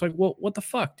 It's just like, well, what the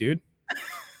fuck, dude?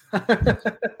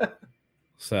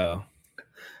 So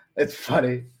it's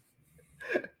funny.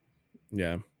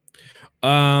 Yeah.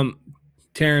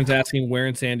 Taryn's asking where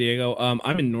in San Diego.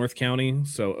 I'm in North County,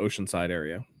 so Oceanside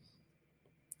area.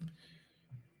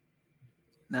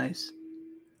 Nice.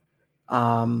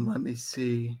 Let me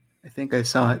see. I think I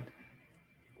saw it.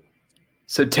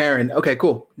 So Taryn. Okay,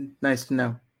 cool. Nice to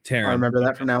know. Taryn. I'll remember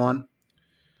that from now on.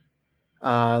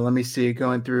 Let me see.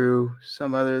 Going through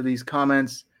some other of these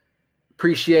comments.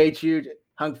 Appreciate you,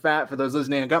 Hung Fat. For those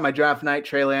listening, I got my draft night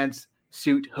Trey Lance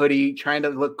suit hoodie, trying to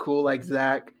look cool like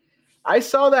Zach. I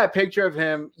saw that picture of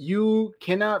him. You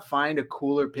cannot find a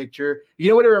cooler picture. You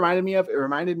know what it reminded me of? It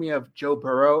reminded me of Joe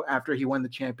Burrow after he won the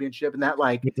championship, and that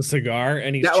with the cigar,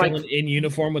 and he's chilling in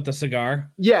uniform with the cigar.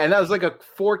 Yeah, and that was like a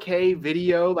 4K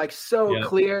video,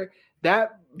 clear.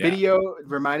 That video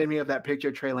reminded me of that picture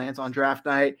of Trey Lance on draft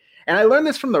night. And I learned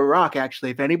this from The Rock,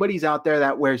 actually. If anybody's out there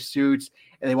that wears suits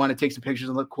and they want to take some pictures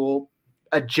and look cool,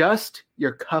 adjust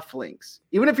your cufflinks.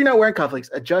 Even if you're not wearing cufflinks,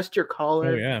 adjust your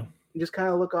collar. Oh, yeah. And just kind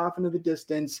of look off into the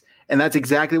distance, and that's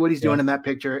exactly what he's doing in that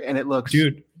picture, and it looks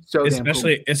so damn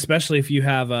cool. Especially if you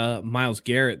have Myles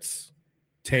Garrett's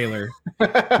Taylor,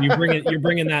 you're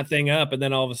bringing that thing up, and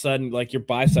then all of a sudden, like, your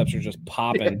biceps are just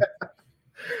popping,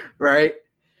 right?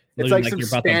 It's like some you're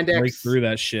about spandex, to break through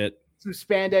that shit. Some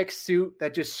spandex suit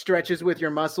that just stretches with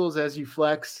your muscles as you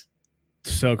flex.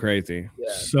 So crazy,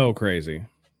 so crazy.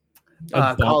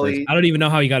 Collie, I don't even know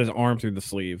how he got his arm through the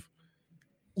sleeve.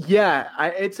 Yeah,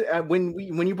 it's when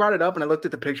you brought it up and I looked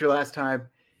at the picture last time,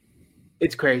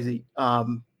 it's crazy.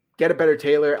 Get a better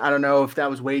tailor. I don't know if that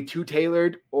was way too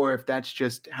tailored or if that's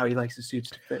just how he likes the suits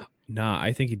to fit. Nah,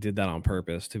 I think he did that on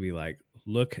purpose to be like,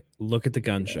 look at the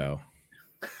gun show.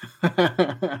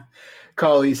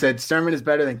 Coley said Sermon is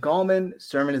better than Gallman.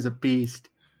 Sermon is a beast.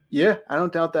 Yeah, I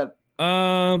don't doubt that.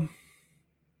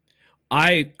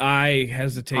 I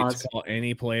hesitate to call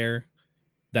any player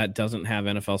that doesn't have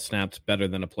NFL snaps better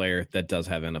than a player that does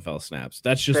have NFL snaps.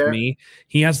 That's just me.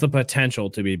 He has the potential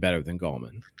to be better than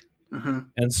Gallman. Mm-hmm.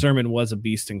 And Sermon was a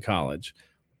beast in college.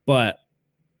 But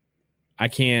I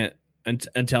can't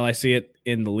until I see it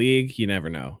in the league. You never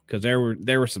know, because there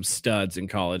were some studs in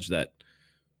college that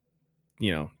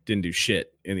didn't do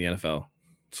shit in the NFL.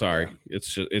 Sorry,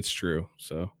 it's true.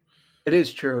 So it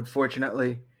is true,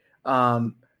 unfortunately.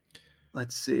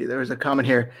 Let's see. There was a comment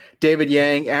here. David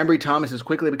Yang, Ambry Thomas is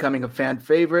quickly becoming a fan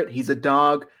favorite. He's a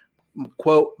dog.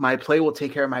 Quote, my play will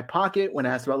take care of my pocket when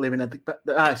asked about living at when asked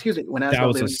That about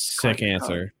was a living sick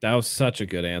answer. That was such a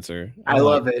good answer. I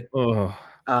love it. Oh,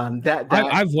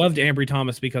 I've loved Ambry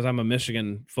Thomas because I'm a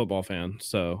Michigan football fan.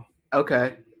 So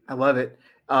okay, I love it.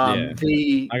 Yeah,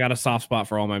 I got a soft spot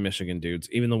for all my Michigan dudes,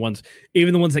 even the ones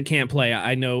that can't play.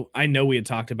 I know we had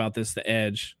talked about this, the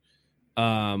edge,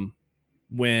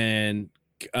 when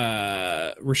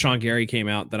Rashawn Gary came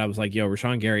out, that I was like, yo,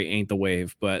 Rashawn Gary ain't the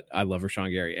wave, but I love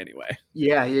Rashawn Gary anyway.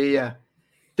 Yeah.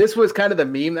 This was kind of the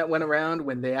meme that went around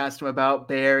when they asked him about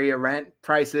Bay Area rent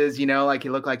prices, like he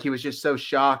looked like he was just so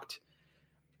shocked.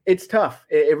 It's tough.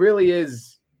 It really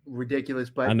is ridiculous,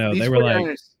 but I know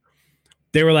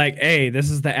they were like, hey, this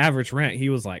is the average rent. He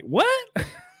was like, what?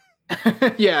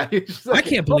 Yeah. Like, I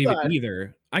can't believe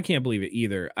it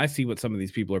either. I see what some of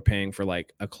these people are paying for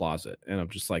like a closet, and I'm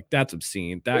just like, that's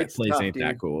obscene. That place ain't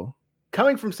that cool.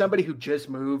 Coming from somebody who just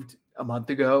moved a month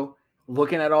ago,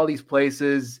 looking at all these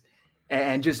places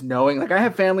and just knowing, like, I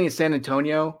have family in San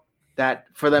Antonio that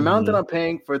for the amount that I'm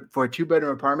paying for a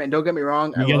 2-bedroom apartment, and don't get me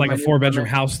wrong, you get like a 4-bedroom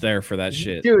house there for that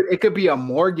shit. Dude, it could be a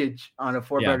mortgage on a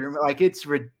 4-bedroom. Like, it's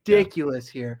ridiculous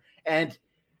here. And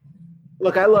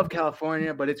look, I love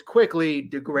California, but it's quickly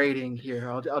degrading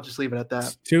here. I'll just leave it at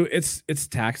that. Dude, it's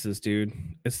taxes, dude.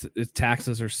 It's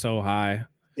taxes are so high.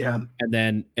 Yeah. And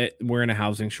then we're in a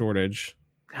housing shortage.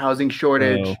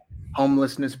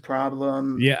 Homelessness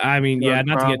problem. Yeah, I mean,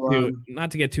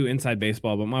 not to get too inside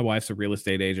baseball, but my wife's a real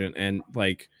estate agent, and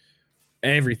like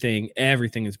everything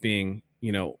is being,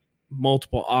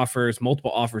 multiple offers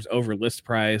over list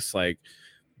price. Like,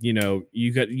 you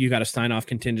got to sign off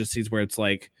contingencies where it's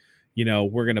like,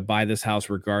 we're going to buy this house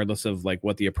regardless of like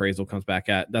what the appraisal comes back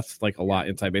at. That's like a lot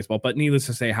inside baseball, but needless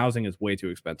to say, housing is way too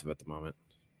expensive at the moment.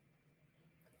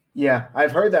 Yeah,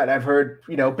 I've heard that. I've heard,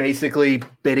 basically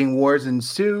bidding wars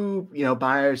ensue,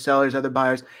 buyers, sellers, other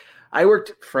buyers. I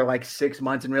worked for like 6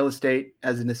 months in real estate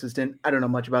as an assistant. I don't know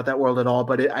much about that world at all,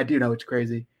 but I do know it's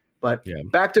crazy. But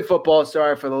back to football.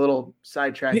 Sorry for the little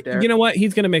sidetrack there. You know what?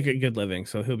 He's going to make a good living,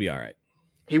 so he'll be all right.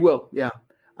 He will, yeah.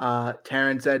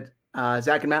 Taryn said,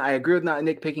 Zach and Matt, I agree with not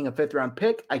Nick picking a 5th-round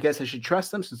pick. I guess I should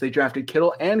trust them since they drafted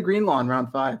Kittle and Greenlaw in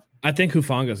round 5. I think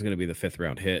Hufanga is going to be the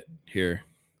 5th-round hit here.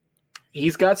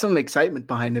 He's got some excitement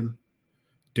behind him.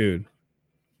 Dude.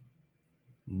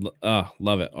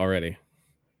 Love it already.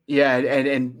 Yeah,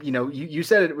 and you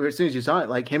said it as soon as you saw it,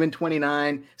 like him in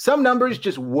 29. Some numbers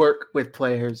just work with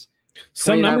players.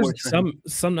 Some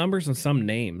numbers and some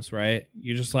names, right?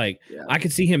 You're just like, I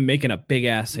could see him making a big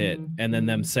ass hit and then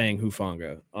them saying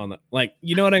Hufanga on the, like,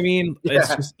 you know what I mean? Yeah.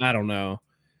 It's just, I don't know.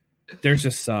 There's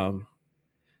just some.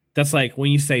 That's like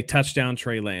when you say touchdown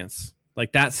Trey Lance.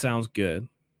 Like, that sounds good.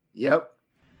 Yep.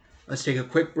 Let's take a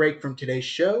quick break from today's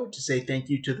show to say thank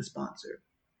you to the sponsor.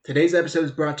 Today's episode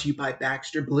is brought to you by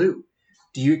Baxter Blue.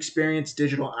 Do you experience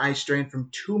digital eye strain from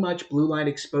too much blue light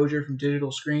exposure from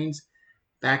digital screens?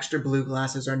 Baxter Blue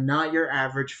glasses are not your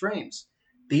average frames.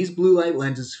 These blue light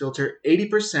lenses filter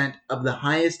 80% of the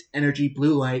highest energy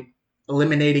blue light,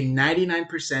 eliminating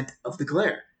 99% of the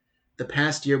glare. The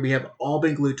past year, we have all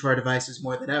been glued to our devices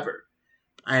more than ever.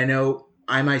 I know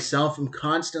I myself am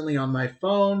constantly on my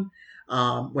phone,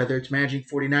 whether it's managing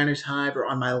 49ers Hive or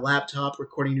on my laptop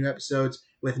recording new episodes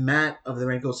with Matt of the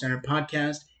Wrinkle Center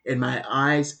podcast, and my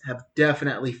eyes have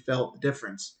definitely felt the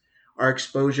difference. Our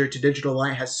exposure to digital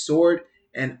light has soared,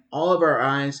 and all of our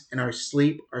eyes and our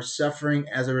sleep are suffering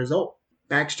as a result.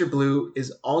 Baxter Blue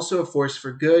is also a force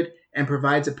for good and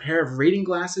provides a pair of reading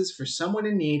glasses for someone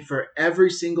in need for every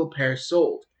single pair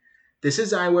sold. This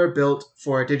is eyewear built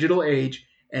for a digital age,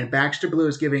 and Baxter Blue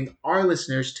is giving our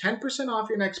listeners 10% off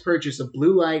your next purchase of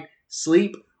blue light,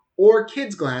 sleep, or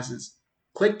kids glasses.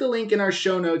 Click the link in our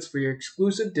show notes for your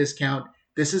exclusive discount.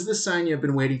 This is the sign you have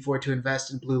been waiting for to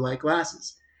invest in blue light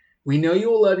glasses. We know you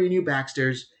will love your new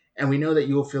Baxters, and we know that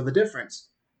you will feel the difference.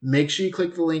 Make sure you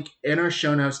click the link in our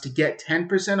show notes to get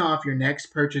 10% off your next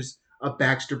purchase of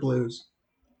Baxter Blues.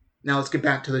 Now let's get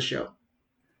back to the show.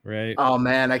 Right. Oh,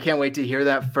 man, I can't wait to hear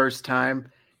that first time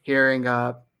hearing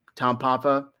Tom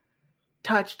Papa.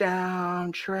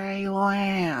 Touchdown, Trey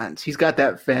Lance. He's got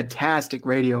that fantastic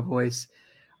radio voice.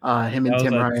 Him and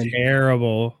Tim Ryan.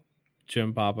 Terrible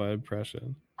Jim Papa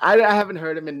impression. I haven't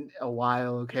heard him in a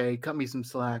while, okay? Cut me some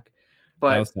slack.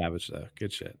 But that was savage, though.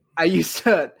 Good shit. I used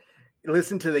to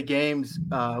listen to the games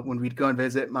when we'd go and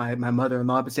visit my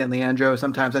mother-in-law up in San Leandro.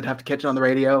 Sometimes I'd have to catch it on the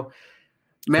radio.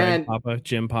 Man, Greg Papa,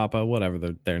 Jim Papa, whatever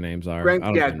their names are. Greg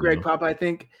Papa, I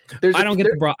think. I don't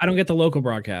get the local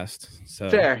broadcast. So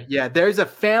fair, yeah. There's a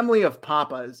family of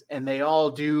Papas, and they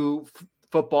all do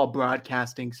football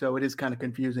broadcasting, so it is kind of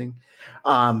confusing.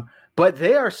 but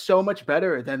they are so much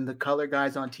better than the color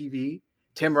guys on TV,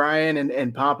 Tim Ryan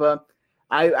and Papa.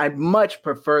 I much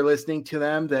prefer listening to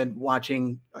them than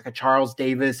watching like a Charles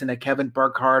Davis and a Kevin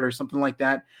Burkhardt or something like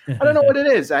that. I don't know what it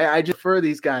is. I just prefer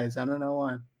these guys. I don't know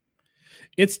why.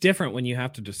 It's different when you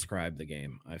have to describe the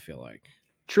game, I feel like.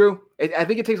 True. I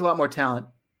think it takes a lot more talent.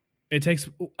 It takes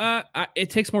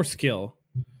more skill.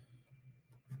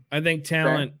 I think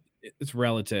talent is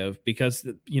relative because,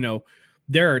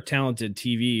 there are talented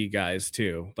TV guys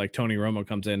too. Like Tony Romo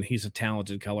comes in, he's a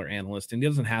talented color analyst, and he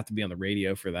doesn't have to be on the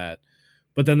radio for that.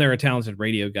 But then there are talented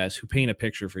radio guys who paint a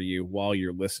picture for you while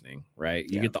you're listening, right?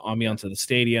 You get the ambiance of the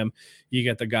stadium. You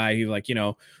get the guy who, like,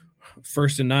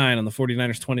 1st and 9 on the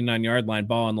 49ers 29-yard line,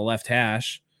 ball on the left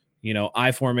hash,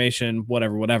 I formation,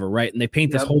 whatever, right? And they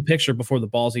paint this whole picture before the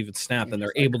ball's even snapped, and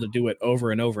they're able to do it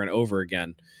over and over and over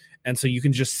again. And so you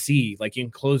can just see, like, you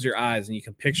can close your eyes and you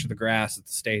can picture the grass at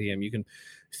the stadium. You can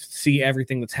see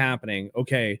everything that's happening.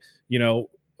 Okay,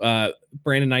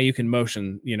 Brandon Ayuk in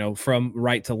motion, from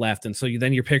right to left. And so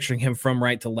then you're picturing him from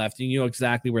right to left. And you know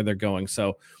exactly where they're going.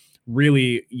 So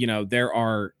really, there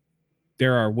are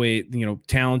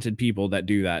talented people that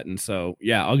do that. And so,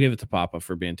 yeah, I'll give it to Papa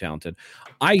for being talented.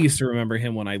 I used to remember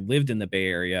him when I lived in the Bay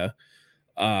Area.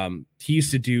 He used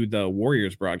to do the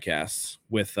Warriors broadcasts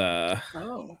with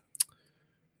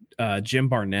Jim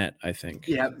Barnett, I think.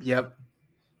 Yep.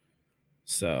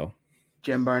 So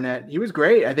Jim Barnett, he was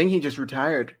great. I think he just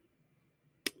retired.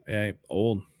 Yeah,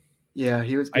 old. Yeah,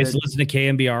 he was good. I used to listen to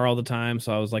KMBR all the time,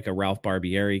 so I was like a Ralph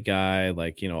Barbieri guy,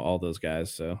 like, all those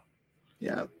guys. So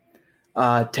yeah.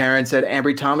 Taryn said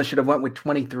Ambry Thomas should have went with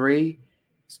 23.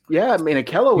 Yeah, I mean,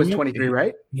 Akello was 23,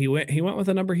 right? He went with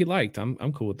a number he liked.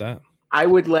 I'm cool with that. I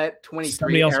would let 23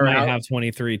 Somebody else might out. have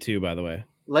 23 too, by the way.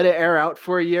 Let it air out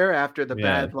for a year after the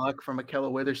bad luck from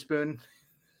Akello Witherspoon.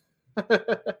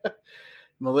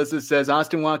 Melissa says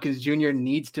Austin Watkins Jr.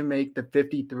 needs to make the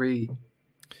 53.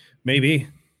 Maybe.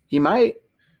 He might.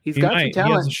 He's got some talent.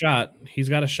 He has a shot. He's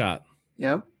got a shot.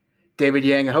 Yep. David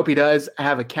Yang, I hope he does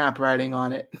have a cap writing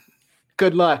on it.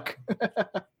 Good luck.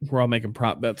 We're all making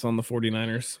prop bets on the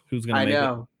 49ers. Who's going to make it? I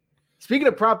know. Speaking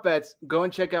of prop bets, go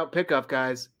and check out Pickup,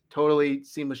 guys. Totally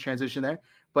seamless transition there.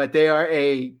 But they are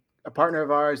a partner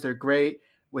of ours. They're great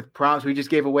with props. We just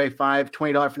gave away 5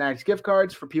 $20 Fanatics gift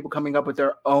cards for people coming up with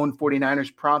their own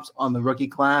 49ers props on the rookie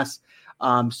class.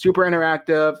 Super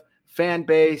interactive,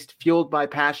 fan-based, fueled by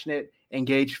passionate,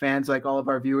 engaged fans like all of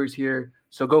our viewers here.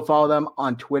 So go follow them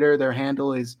on Twitter. Their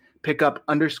handle is pickup_,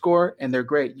 and they're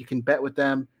great. You can bet with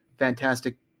them.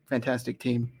 Fantastic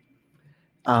team.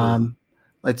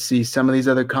 Let's see some of these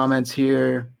other comments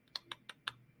here.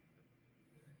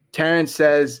 Terrence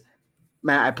says,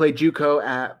 Matt, I played JUCO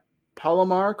at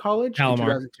Palomar College.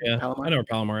 Palomar, yeah. Palomar. I know where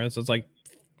Palomar is. It's like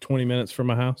 20 minutes from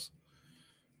my house.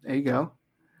 There you go.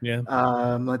 Yeah.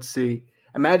 Let's see.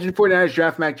 Imagine 49ers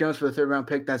draft Mac Jones for the 3rd round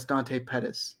pick. That's Dante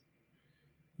Pettis.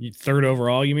 3rd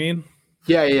overall, you mean?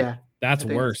 Yeah. That's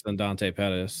worse than Dante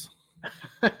Pettis.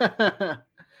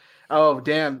 Oh,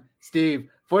 damn. Steve,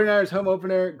 49ers home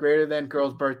opener greater than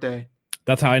girl's birthday.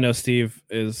 That's how I know Steve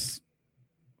is.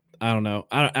 I don't know.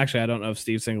 I don't know if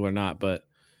Steve's single or not, but.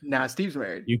 Nah, Steve's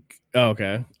married.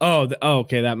 Okay.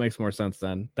 Okay. That makes more sense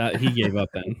then. That he gave up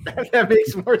then. That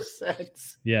makes more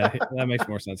sense. Yeah, that makes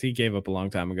more sense. He gave up a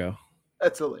long time ago.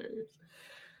 That's hilarious.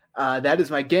 That is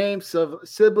my game.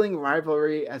 Sibling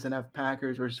rivalry as an F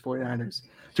Packers versus 49ers.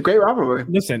 It's a great rivalry.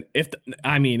 Listen,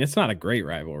 it's not a great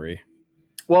rivalry.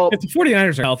 Well, if the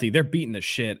 49ers are healthy, they're beating the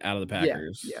shit out of the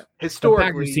Packers. Yeah. Historically,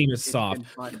 the Packers team is soft.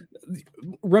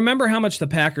 Remember how much the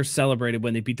Packers celebrated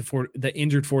when they beat the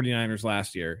injured 49ers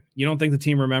last year. You don't think the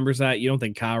team remembers that? You don't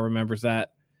think Kyle remembers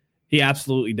that? He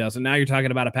absolutely doesn't. Now you're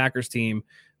talking about a Packers team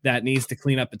that needs to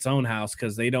clean up its own house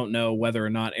because they don't know whether or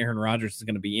not Aaron Rodgers is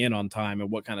going to be in on time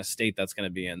and what kind of state that's going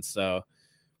to be in. So,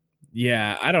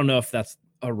 yeah, I don't know if that's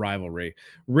a rivalry.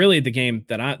 Really, the games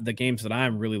that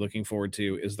I'm really looking forward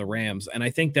to is the Rams. And I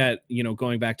think that,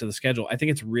 going back to the schedule, I think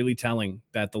it's really telling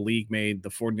that the league made the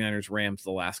 49ers Rams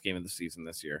the last game of the season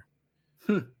this year.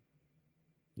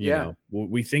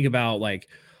 We think about like,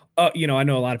 I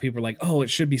know a lot of people are like, oh, it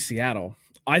should be Seattle.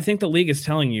 I think the league is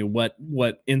telling you what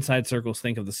inside circles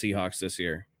think of the Seahawks this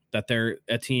year, that they're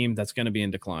a team that's going to be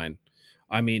in decline.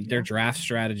 I mean, their draft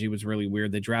strategy was really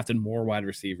weird. They drafted more wide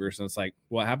receivers, and it's like,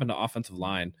 what happened to offensive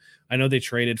line? I know they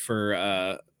traded for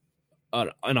an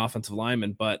offensive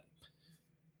lineman, but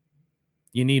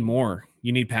you need more.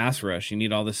 You need pass rush. You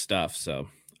need all this stuff. So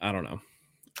I don't know.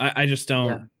 I just don't.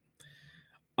 Yeah.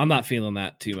 I'm not feeling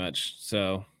that too much.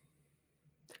 So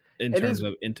they're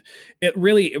telling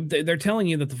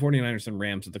you that the 49ers and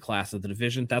Rams are the class of the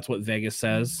division. That's what Vegas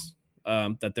says.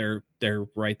 that they're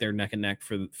right there neck and neck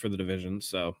for the division.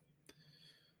 So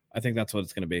I think that's what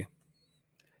it's going to be.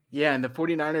 Yeah, and the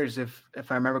 49ers,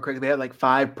 if I remember correctly, they had like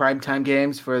 5 primetime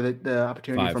games for the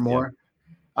opportunity for more. Yeah.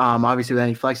 Obviously with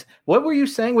any flex. What were you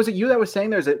saying? Was it you that was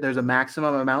saying there's a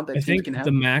maximum amount that teams can have?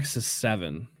 The max is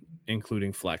 7,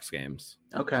 including flex games.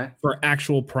 Okay. For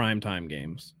actual primetime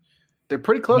games. They're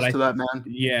pretty close to that, man.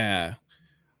 Yeah.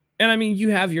 And I mean, you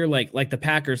have your like the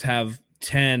Packers have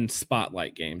 10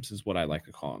 spotlight games is what I like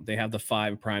to call them. They have the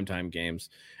 5 primetime games,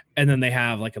 and then they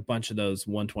have like a bunch of those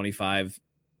 125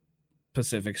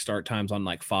 Pacific start times on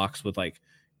like Fox with like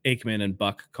Aikman and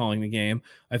Buck calling the game.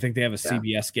 I think they have a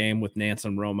CBS game with Nance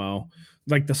and Romo,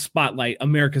 like the spotlight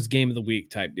America's game of the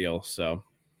week type deal. So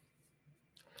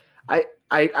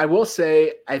I will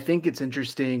say, I think it's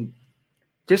interesting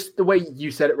just the way you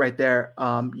said it right there.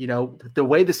 The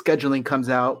way the scheduling comes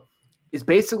out is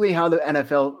basically how the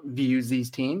NFL views these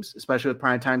teams, especially with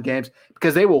primetime games,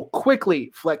 because they will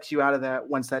quickly flex you out of that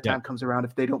once that time comes around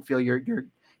if they don't feel you're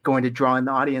going to draw in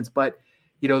the audience. But,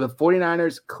 the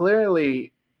 49ers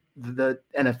clearly the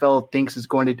NFL thinks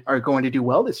are going to do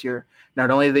well this year.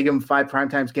 Not only do they give them 5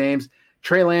 primetime games,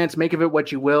 Trey Lance, make of it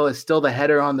what you will, is still the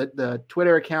header on the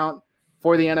Twitter account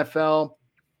for the NFL.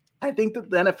 I think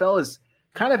that the NFL is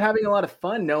kind of having a lot of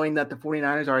fun knowing that the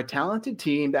 49ers are a talented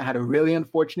team that had a really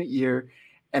unfortunate year,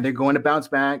 and they're going to bounce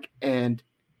back, and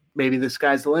maybe the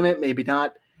sky's the limit, maybe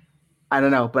not. I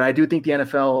don't know, but I do think the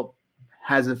NFL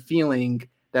has a feeling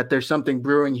that there's something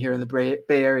brewing here in the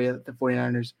Bay Area that the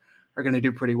 49ers are going to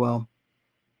do pretty well.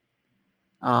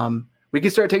 We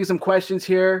can start taking some questions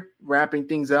here, wrapping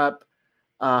things up.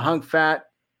 Hung Fat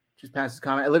just passed his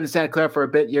comment. I lived in Santa Clara for a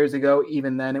bit years ago.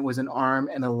 Even then, it was an arm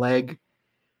and a leg.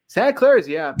 Santa Clara is,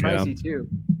 pricey too.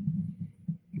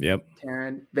 Yep.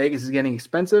 Taryn, Vegas is getting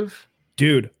expensive.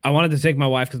 Dude, I wanted to take my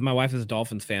wife because my wife is a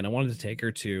Dolphins fan. I wanted to take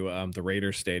her to the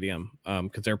Raiders Stadium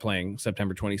because they're playing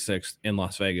September 26th in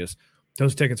Las Vegas.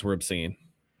 Those tickets were obscene,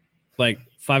 like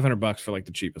 $500 for like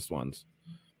the cheapest ones,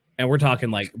 and we're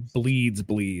talking like bleeds.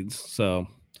 So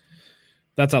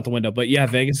that's out the window. But yeah,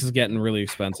 Vegas is getting really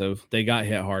expensive. They got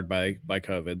hit hard by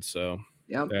COVID, so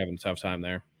they're having a tough time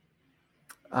there.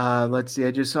 Let's see.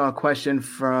 I just saw a question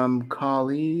from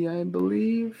Kali, I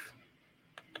believe.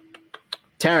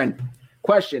 Taryn,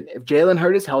 question: if Jalen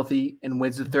Hurts is healthy and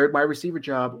wins the 3rd wide receiver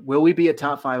job, will we be a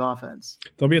top 5 offense?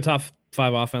 They'll be a top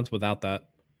 5 offense without that.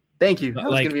 Thank you. That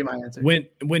was going to be my answer.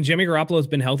 When Jimmy Garoppolo has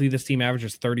been healthy, this team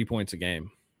averages 30 points a game.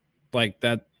 Like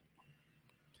that.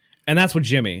 And that's with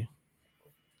Jimmy.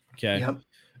 Okay. Yep.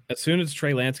 As soon as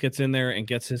Trey Lance gets in there and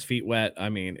gets his feet wet, I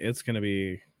mean, it's going to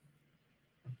be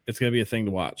a thing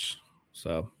to watch.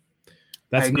 So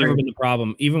that's never been the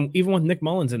problem. Even with Nick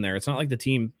Mullins in there, it's not like the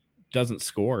team doesn't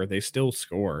score. They still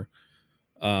score.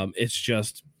 It's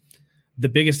just the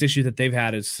biggest issue that they've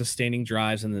had is sustaining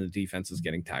drives, and then the defense is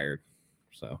getting tired.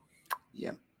 So,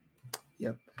 yeah.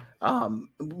 Yep.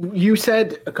 You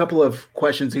said a couple of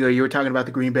questions ago, you were talking about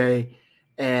the Green Bay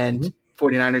and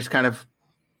 49ers kind of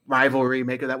rivalry,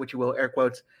 make of that what you will, air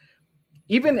quotes.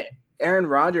 Even Aaron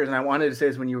Rodgers, and I wanted to say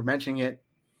this when you were mentioning it,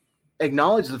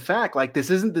 acknowledge the fact, like, this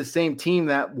isn't the same team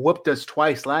that whooped us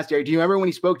twice last year. Do you remember when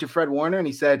he spoke to Fred Warner and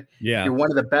he said, you're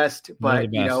one of the best, but,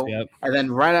 and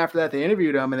then right after that, they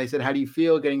interviewed him and they said, how do you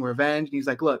feel getting revenge? And he's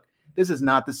like, look, this is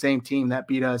not the same team that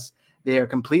beat us. They are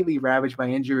completely ravaged by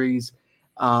injuries.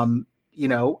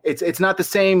 It's not the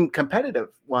same competitive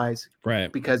wise,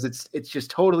 right? Because it's just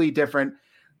totally different.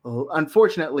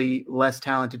 Unfortunately, less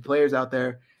talented players out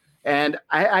there. And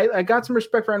I got some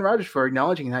respect for Aaron Rodgers for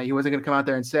acknowledging that. He wasn't going to come out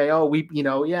there and say, oh,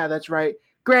 that's right.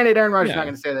 Granted, Aaron Rodgers is not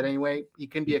going to say that anyway. He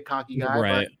can be a cocky guy,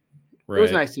 right? But it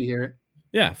was nice to hear it.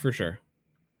 Yeah, for sure.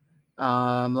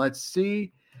 Let's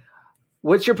see.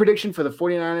 What's your prediction for the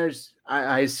 49ers?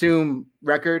 I assume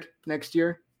record next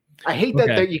year. I hate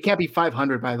that you can't be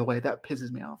 500, by the way. That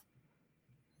pisses me off.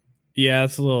 Yeah,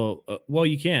 it's a little well,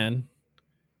 you can.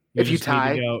 If you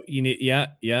tie. You need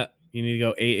to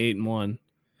go 8-8-1.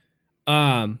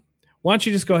 Why don't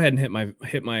you just go ahead and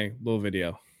hit my little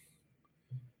video?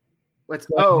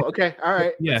 Okay. All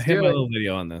right. Yeah, hit my little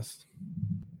video on this.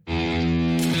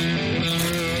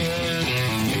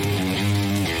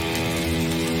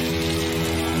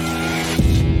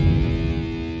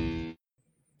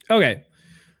 Okay.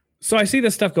 So I see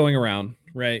this stuff going around,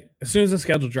 right? As soon as the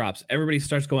schedule drops, everybody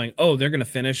starts going, oh, they're going to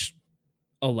finish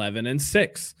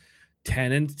 11-6,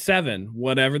 10-7,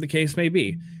 whatever the case may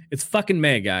be. It's fucking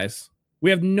May, guys.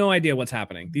 We have no idea what's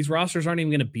happening. These rosters aren't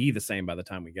even going to be the same by the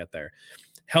time we get there.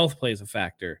 Health plays a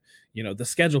factor. The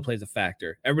schedule plays a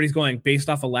factor. Everybody's going based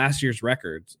off of last year's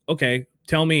records. Okay,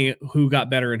 tell me who got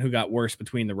better and who got worse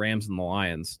between the Rams and the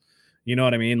Lions. You know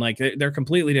what I mean? Like they're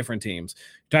completely different teams.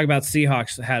 Talk about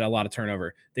Seahawks had a lot of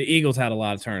turnover. The Eagles had a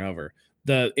lot of turnover.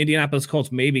 The Indianapolis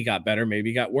Colts maybe got better,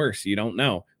 maybe got worse. You don't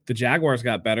know. The Jaguars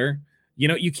got better. You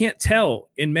know, you can't tell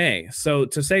in May. So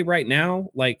to say right now,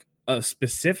 like a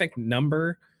specific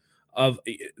number of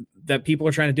that people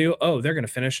are trying to do, oh, they're going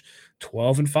to finish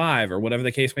 12-5 or whatever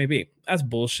the case may be. That's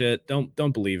bullshit.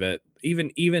 Don't believe it.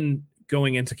 Even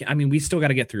going into, I mean, we still got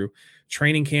to get through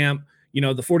training camp. You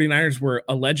know, the 49ers were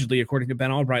allegedly, according to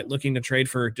Ben Albright, looking to trade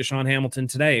for Deshaun Hamilton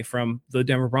today from the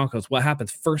Denver Broncos. What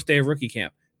happens? First day of rookie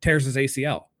camp, tears his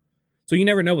ACL. So you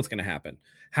never know what's going to happen.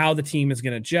 How the team is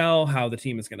going to gel, how the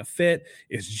team is going to fit.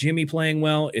 Is Jimmy playing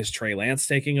well? Is Trey Lance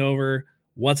taking over?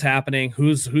 What's happening?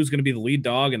 Who's going to be the lead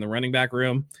dog in the running back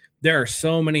room? There are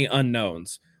so many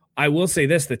unknowns. I will say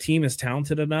this, the team is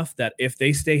talented enough that if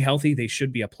they stay healthy, they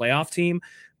should be a playoff team.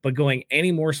 But going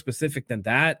any more specific than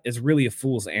that is really a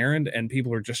fool's errand, and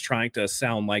people are just trying to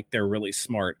sound like they're really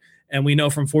smart. And we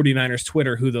know from 49ers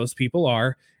Twitter who those people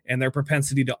are and their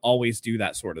propensity to always do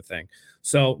that sort of thing.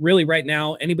 So really right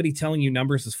now, anybody telling you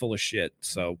numbers is full of shit.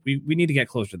 So we need to get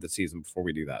closer to the season before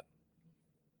we do that.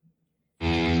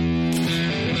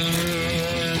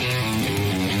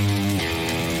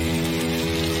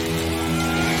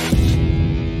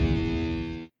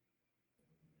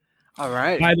 All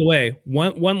right. By the way,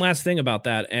 one last thing about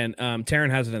that, and Taryn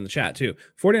has it in the chat too.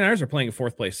 49ers are playing a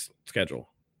fourth place schedule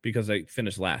because they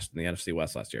finished last in the NFC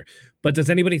West last year. But does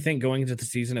anybody think going into the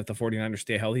season, if the 49ers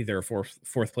stay healthy, they're a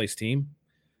fourth place team?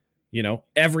 You know,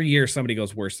 every year somebody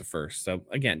goes worse to first. So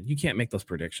again, you can't make those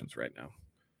predictions right now.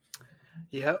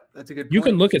 Yep, that's a good point. You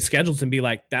can look at schedules and be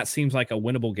like, that seems like a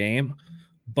winnable game.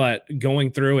 But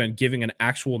going through and giving an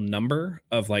actual number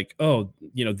of like, oh,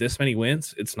 you know, this many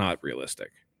wins, it's not realistic.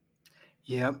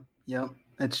 Yep,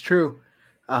 that's true.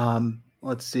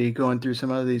 Let's see, going through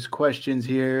some of these questions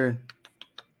here.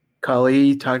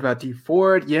 Kali talked about D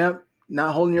Ford. Yep,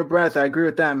 not holding your breath. I agree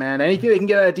with that, man. Anything they can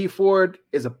get out of D Ford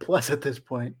is a plus at this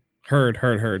point. Hurd.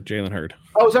 Jalen Hurd.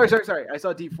 Oh, sorry. I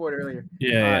saw D Ford earlier.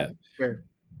 Yeah. Sure.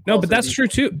 No, Also but that's D true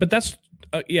too. But that's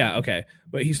yeah, okay.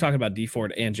 But he's talking about D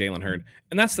Ford and Jalen Hurd,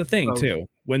 and that's the thing too.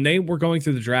 When they were going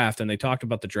through the draft and they talked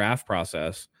about the draft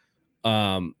process.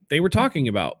 They were talking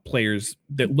about players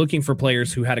that looking for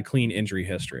players who had a clean injury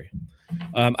history.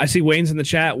 I see Wayne's in the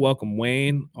chat. Welcome,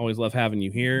 Wayne. Always love having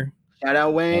you here. Shout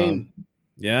out Wayne.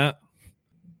 Yeah.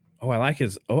 I like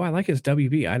his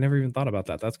WB. I never even thought about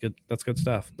that. That's good. That's good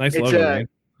stuff. Nice logo, Wayne.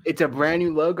 It's a brand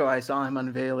new logo. I saw him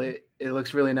unveil it. It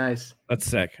looks really nice. That's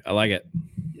sick. I like it.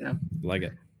 Yeah. I like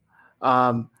it.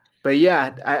 But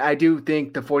yeah, I do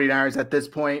think the 49ers at this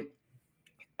point,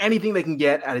 anything they can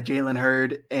get out of Jalen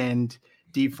Hurd and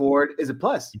D Ford is a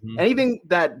plus. Mm-hmm. Anything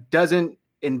that doesn't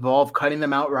involve cutting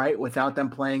them outright without them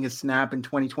playing a snap in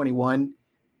 2021,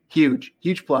 huge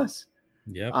plus.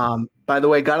 Yeah. By the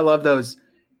way, gotta love those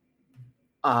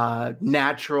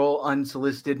natural,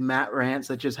 unsolicited Matt rants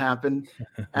that just happened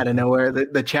out of nowhere.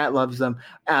 The chat loves them.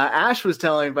 Ash was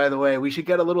telling, by the way, we should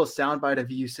get a little soundbite of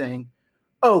you saying,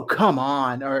 "Oh, come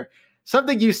on," or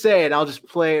something you say, and I'll just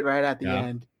play it right at the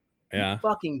end. Yeah. You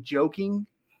fucking joking.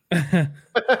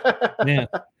 Man.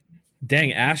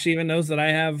 Dang, Ash even knows that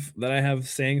I have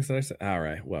sayings that I say. All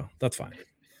right, well, that's fine.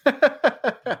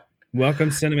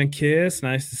 Welcome, Cinnamon Kiss.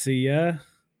 Nice to see ya.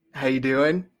 How you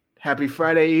doing? Happy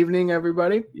Friday evening,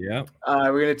 everybody. Yeah.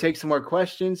 We're gonna take some more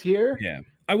questions here. Yeah.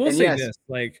 I will say this,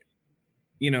 like,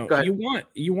 you know,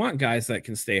 you want guys that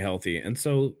can stay healthy. And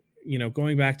so, you know,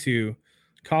 going back to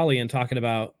Collie and talking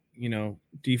about, you know,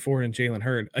 D Ford and Jalen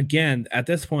Hurd, again, at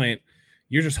this point,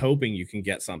 you're just hoping you can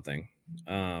get something.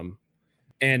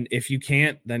 And if you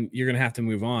can't, then you're going to have to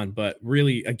move on. But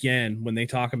really, again, when they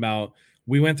talk about,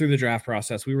 we went through the draft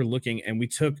process, we were looking and we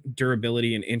took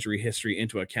durability and injury history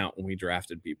into account when we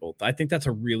drafted people. I think that's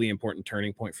a really important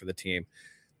turning point for the team.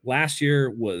 Last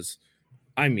year was,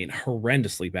 I mean,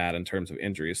 horrendously bad in terms of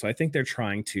injuries. So I think they're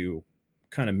trying to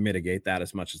kind of mitigate that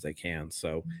as much as they can.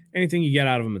 So anything you get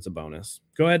out of them, it's a bonus.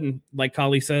 Go ahead and, like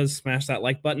Collie says, smash that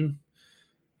like button.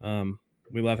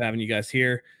 We love having you guys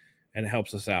here and it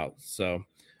helps us out. So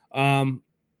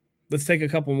let's take a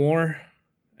couple more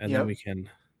and then we can.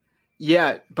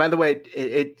 Yeah. By the way,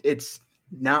 it's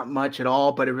not much at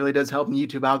all, but it really does help in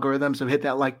YouTube algorithm. So hit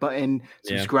that like button,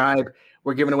 subscribe. Yeah.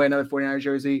 We're giving away another 49ers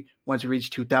jersey once we reach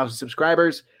 2,000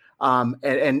 subscribers.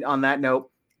 And on that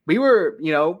note, we were,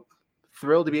 you know,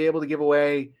 thrilled to be able to give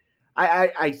away.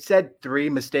 I said 3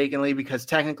 mistakenly because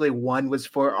technically 1 was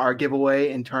for our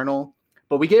giveaway internal,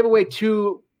 but we gave away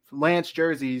 2 Lance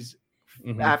jerseys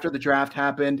after the draft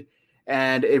happened.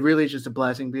 And it really is just a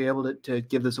blessing to be able to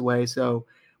give this away. So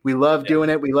we love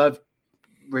doing it. We love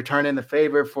returning the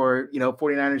favor for, you know,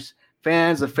 49ers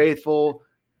fans, the faithful.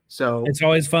 So it's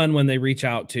always fun when they reach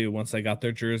out too once they got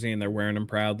their jersey and they're wearing them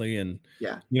proudly. And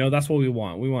yeah, that's what we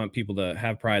want. We want people to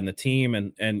have pride in the team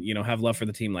and have love for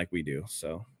the team like we do.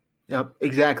 So yep,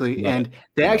 exactly. love And it.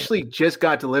 they Love actually just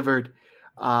got delivered.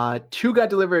 2 got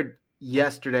delivered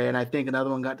yesterday, and I think another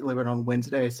one got delivered on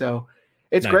Wednesday. So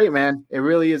it's Nice. great, man. It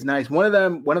really is nice. One of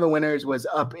the winners was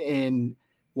up in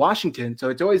Washington. So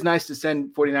it's always nice to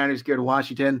send 49ers gear to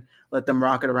Washington, let them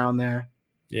rock it around there.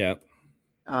 Yeah.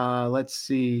 Let's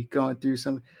see. Going through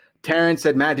some. Terrence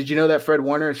said, Matt, did you know that Fred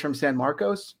Warner is from San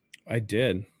Marcos? I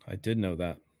did know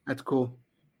that. That's cool.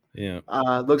 Yeah.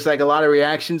 Looks like a lot of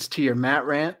reactions to your Matt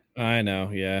rant. I know.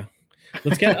 Yeah.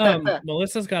 Let's get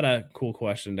Melissa's got a cool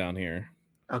question down here.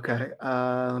 Okay.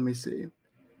 Let me see.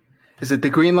 Is it the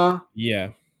Greenlaw? Yeah.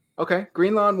 Okay.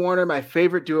 Greenlaw and Warner, my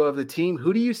favorite duo of the team.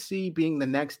 Who do you see being the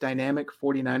next dynamic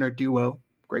 49er duo?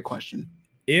 Great question.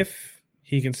 If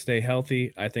he can stay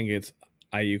healthy, I think it's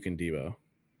Ayuk and Debo.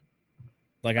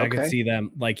 Like I could see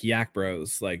them like Yak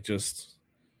Bros, like just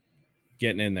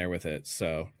getting in there with it.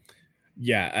 So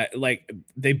yeah, like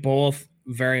they both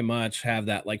very much have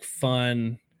that like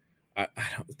fun,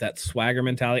 that swagger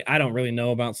mentality. I don't really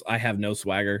know about. I have no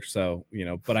swagger, so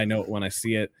but I know it when I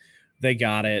see it. They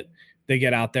got it. They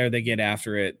get out there. They get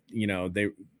after it.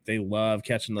 They love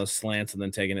catching those slants and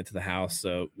then taking it to the house.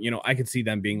 So I could see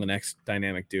them being the next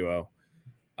dynamic duo.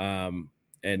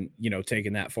 And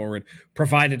taking that forward,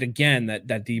 provided again that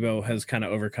Debo has kind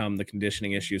of overcome the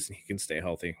conditioning issues and he can stay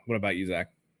healthy. What about you, Zach?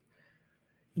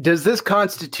 Does this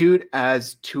constitute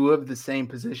as 2 of the same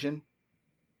position,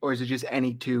 or is it just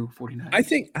any 2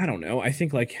 49ers? I don't know. I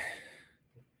think like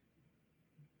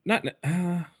not.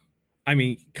 I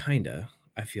mean, kinda.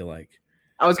 I feel like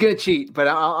I was gonna cheat, but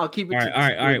I'll keep it. All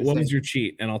right. What was your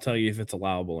cheat? And I'll tell you if it's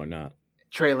allowable or not.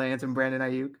 Trey Lance and Brandon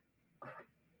Ayuk.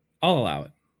 I'll allow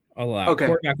it. Okay.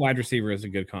 Quarterback wide receiver is a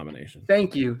good combination.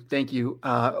 Thank you,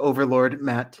 Overlord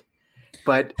Matt.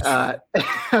 But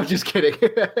I'm just kidding.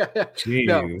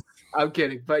 No, I'm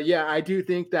kidding. But yeah, I do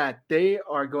think that they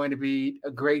are going to be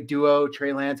a great duo.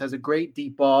 Trey Lance has a great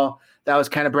deep ball. That was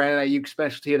kind of Brandon Ayuk's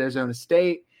specialty at Arizona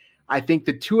State. I think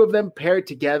the 2 of them paired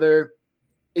together,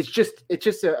 it's just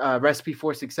a recipe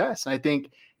for success. I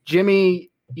think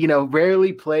Jimmy,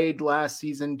 rarely played last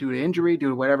season due to injury, due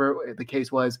to whatever the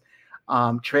case was.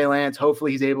 Trey Lance,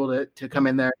 hopefully he's able to come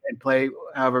in there and play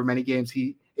however many games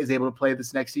he is able to play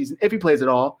this next season, if he plays at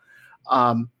all.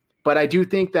 But I do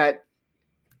think that,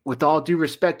 with all due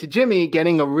respect to Jimmy,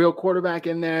 getting a real quarterback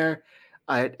in there,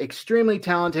 an extremely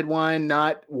talented one,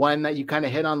 not one that you kind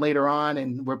of hit on later on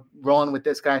and we're rolling with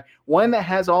this guy, one that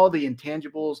has all the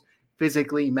intangibles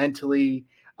physically, mentally,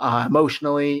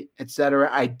 emotionally, etc.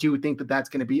 I do think that that's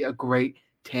going to be a great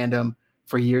tandem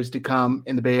for years to come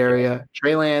in the Bay Area.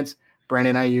 Trey Lance,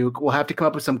 Brandon Ayuk. We'll have to come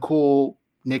up with some cool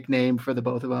nickname for the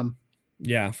both of them.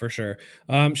 Yeah, for sure.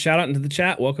 Shout out into the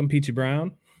chat. Welcome, Peachy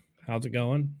Brown. How's it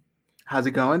going?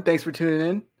 Thanks for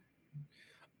tuning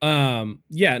in.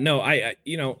 Yeah, no, I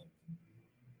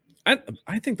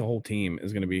think the whole team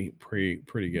is going to be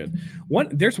pretty good.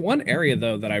 There's one area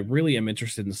though that I really am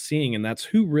interested in seeing, and that's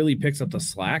who really picks up the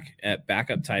slack at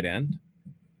backup tight end.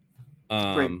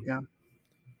 Great,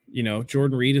 yeah.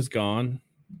 Jordan Reed is gone.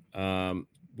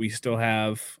 We still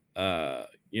have a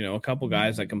couple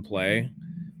guys that can play,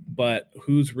 but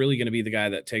who's really going to be the guy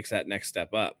that takes that next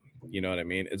step up? You know what I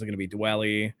mean? Is it going to be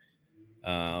Dwelly?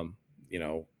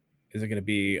 Is it going to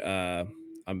be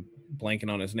I'm blanking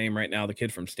on his name right now, the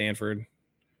kid from Stanford?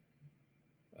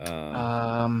 Is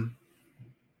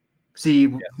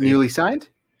he newly signed?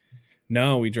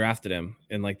 No, we drafted him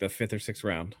in like the 5th or 6th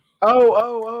round.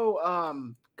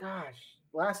 Gosh,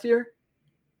 last year?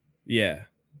 Yeah.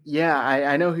 Yeah,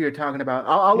 I know who you're talking about.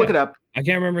 I'll look it up. I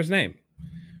can't remember his name.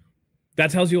 That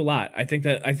tells you a lot. I think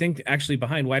actually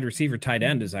behind wide receiver, tight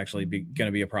end is actually going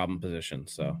to be a problem position.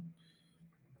 So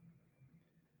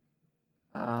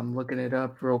I'm looking it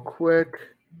up real quick.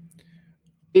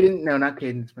 Not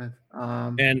Caden Smith.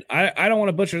 And I don't want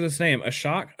to butcher this name.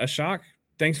 Ashok.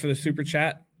 Thanks for the super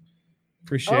chat.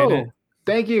 Appreciate it.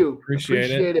 Thank you.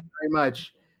 Appreciate it very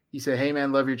much. He said, "Hey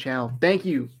man, love your channel." Thank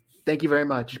you very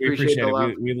much. We appreciate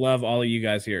it. We love all of you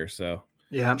guys here. So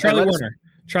yeah,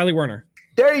 Charlie Warner.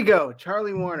 There you go,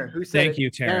 Charlie Warner. Who said? Thank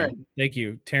you, Taryn. Thank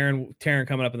you, Taryn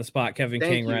coming up in the spot. Kevin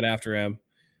King right after him.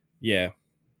 Yeah.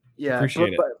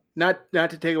 Appreciate it. Not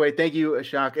to take away. Thank you,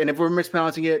 Ashok. And if we're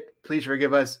mispronouncing it, please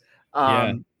forgive us.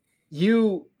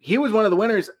 He was one of the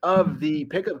winners of the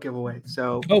pickup giveaway.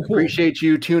 So cool. Appreciate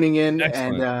you tuning in.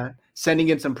 Excellent. And sending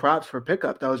in some props for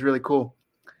pickup. That was really cool.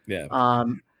 Yeah.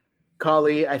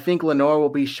 Kali, I think Lenore will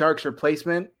be Shark's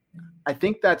replacement. I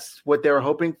think that's what they were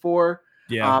hoping for.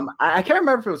 Yeah. I can't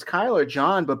remember if it was Kyle or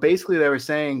John, but basically they were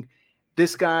saying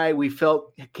this guy we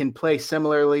felt can play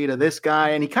similarly to this guy,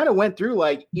 and he kind of went through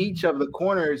like each of the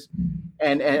corners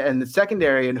and the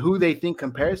secondary and who they think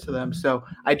compares to them. So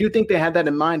I do think they had that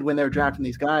in mind when they were drafting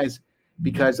these guys,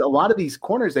 because a lot of these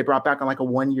corners they brought back on like a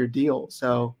 1-year deal.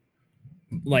 So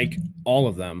like all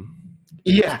of them.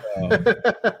 Yeah. So,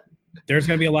 there's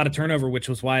going to be a lot of turnover, which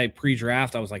was why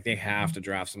pre-draft I was like, they have to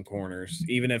draft some corners,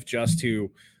 even if just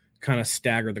to kind of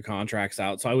stagger the contracts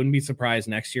out. So I wouldn't be surprised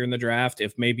next year in the draft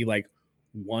if maybe like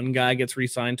one guy gets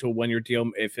re-signed to a 1-year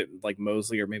deal, if it like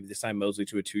Mosley, or maybe they sign Mosley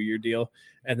to a 2-year deal,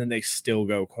 and then they still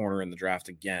go corner in the draft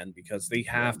again, because they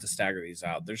have to stagger these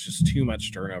out. There's just too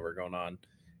much turnover going on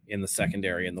in the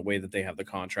secondary, and the way that they have the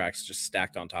contracts just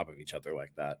stacked on top of each other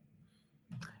like that.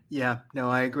 Yeah, no,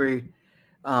 I agree.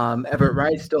 Everett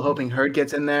Wright, still hoping Hurd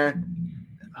gets in there.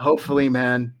 Hopefully,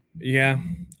 man. Yeah.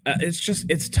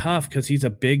 It's tough because he's a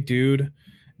big dude,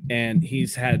 and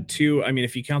he's had 2. I mean,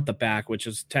 if you count the back, which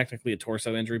is technically a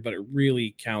torso injury, but it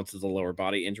really counts as a lower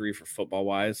body injury for football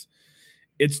wise.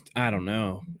 I don't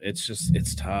know. It's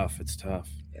tough. It's tough.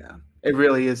 Yeah, it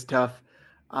really is tough.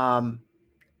 I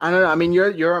don't know. I mean,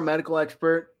 you're a medical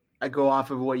expert. I go off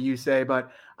of what you say,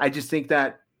 but I just think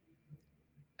that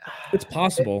it's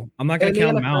possible. I'm not going to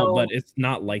count them out, but it's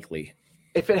not likely.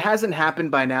 If it hasn't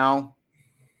happened by now,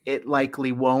 it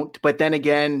likely won't. But then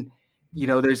again,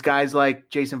 there's guys like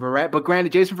Jason Verrett. But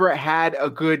granted, Jason Verrett had a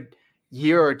good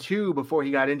year or 2 before he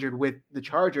got injured with the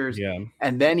Chargers. Yeah.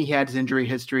 And then he had his injury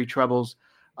history troubles.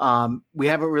 We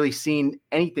haven't really seen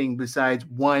anything besides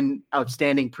one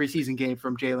outstanding preseason game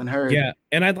from Jalen Hurd. Yeah,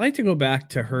 and I'd like to go back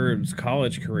to Hurd's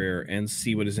college career and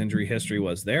see what his injury history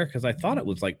was there, because I thought it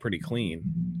was like pretty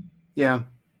clean. Yeah.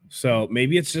 So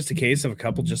maybe it's just a case of a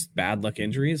couple just bad luck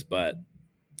injuries, but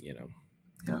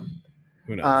Yeah.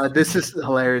 Who knows? This is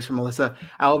hilarious from Melissa.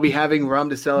 I will be having rum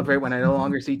to celebrate when I no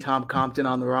longer see Tom Compton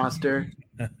on the roster.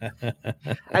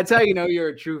 That's how you know you're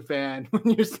a true fan,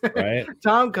 when you're saying right?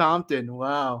 Tom Compton.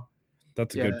 Wow.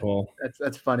 That's a good pull.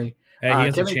 That's funny. Hey, he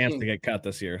has a chance to get cut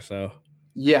this year. So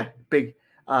yeah, big.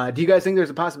 Do you guys think there's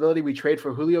a possibility we trade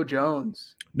for Julio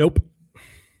Jones? Nope.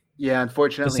 Yeah,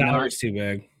 unfortunately, the salary's too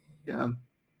big. Yeah.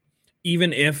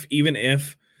 Even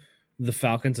if the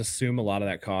Falcons assume a lot of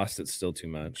that cost, it's still too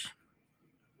much.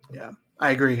 Yeah,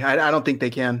 I agree. I don't think they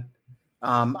can.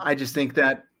 I just think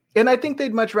that, and I think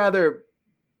they'd much rather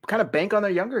kind of bank on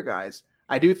their younger guys.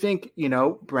 I do think,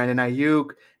 Brandon Ayuk,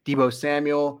 Deebo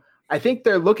Samuel, I think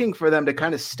they're looking for them to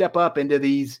kind of step up into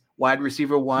these wide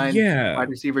receiver 1, wide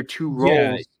receiver 2 roles.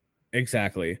 Yeah,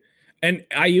 exactly. And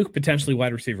Ayuk potentially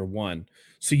wide receiver 1.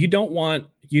 So you don't want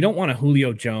a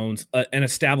Julio Jones, an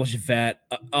established vet,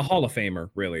 a Hall of Famer,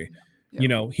 really.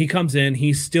 Yeah. He comes in,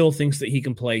 he still thinks that he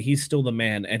can play. He's still the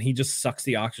man, and he just sucks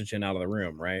the oxygen out of the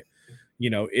room, right?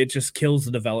 It just kills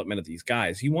the development of these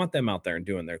guys. You want them out there and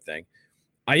doing their thing.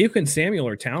 Ayuk and Samuel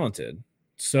are talented,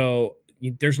 so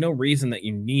there's no reason that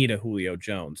you need a Julio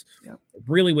Jones. Yeah.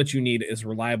 Really what you need is a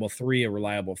reliable 3, a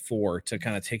reliable 4 to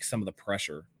kind of take some of the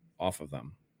pressure off of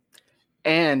them.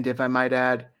 And if I might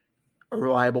add, a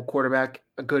reliable quarterback,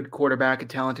 a good quarterback, a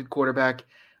talented quarterback.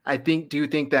 Do you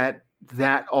think that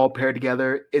all paired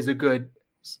together is a good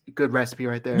recipe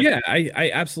right there? Yeah,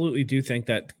 I absolutely do think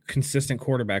that consistent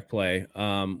quarterback play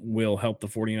will help the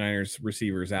 49ers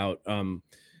receivers out,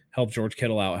 help George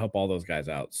Kittle out, help all those guys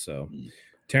out. So,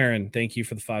 Taryn, thank you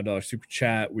for the $5 super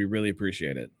chat. We really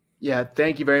appreciate it. Yeah,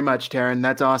 thank you very much, Taryn.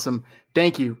 That's awesome.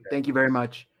 Thank you you very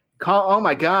much. Oh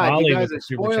my God, Holly, you guys are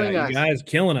spoiling us. You guys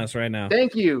killing us right now.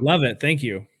 Thank you. Love it. Thank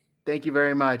you. Thank you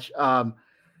very much.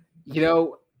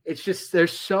 It's just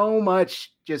there's so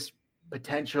much just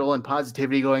potential and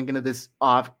positivity going into this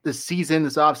off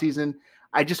season.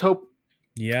 I just hope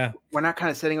we're not kind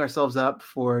of setting ourselves up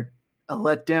for a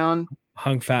letdown.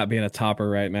 Hung Fat being a topper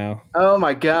right now. Oh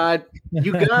my God,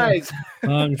 you guys!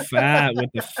 Hung Fat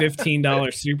with the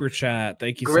 $15 super chat.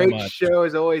 Thank you so much. Great show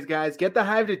as always, guys. Get the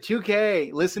Hive to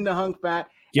 2K. Listen to Hung Fat.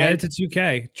 Get it to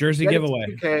 2K. Jersey giveaway.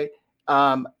 2K.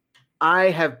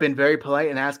 I have been very polite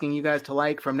in asking you guys to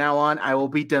like. From now on, I will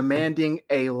be demanding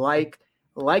a like.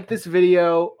 Like this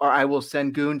video, or I will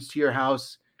send goons to your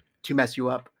house to mess you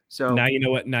up. So now you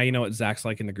know what. Now you know what Zach's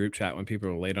like in the group chat when people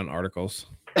are late on articles.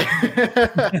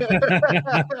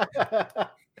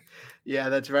 Yeah,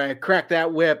 that's right. Crack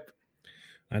that whip.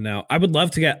 I know. I would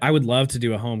love to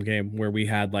do a home game where we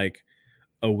had like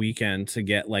a weekend to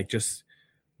get like just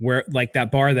where like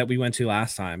that bar that we went to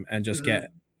last time and just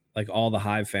get like all the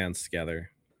Hive fans together.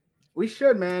 We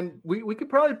should, man. We could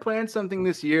probably plan something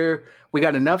this year. We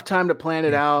got enough time to plan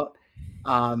it out.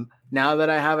 Now that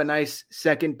I have a nice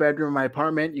second bedroom in my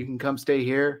apartment, you can come stay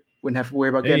here. Wouldn't have to worry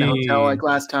about getting a hotel like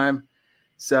last time.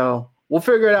 So we'll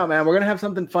figure it out, man. We're going to have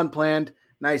something fun planned.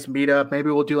 Nice meetup. Maybe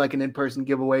we'll do like an in-person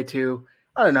giveaway too.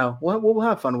 I don't know. We'll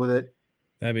have fun with it.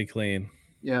 That'd be clean.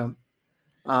 Yeah.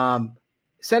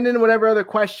 Send in whatever other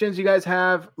questions you guys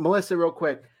have. Melissa, real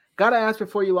quick. Got to ask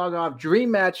before you log off. Dream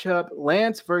matchup,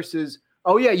 Lance versus –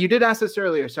 oh, yeah, you did ask this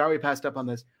earlier. Sorry we passed up on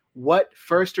this. What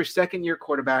first or second year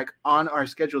quarterback on our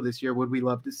schedule this year would we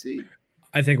love to see?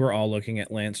 I think we're all looking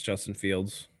at Lance Justin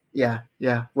Fields. Yeah.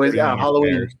 With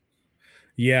Halloween. Bears.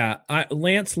 Yeah.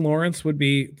 Lance Lawrence would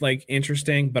be like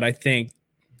interesting, but I think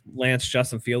Lance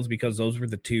Justin Fields, because those were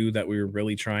the two that we were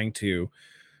really trying to,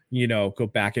 go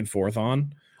back and forth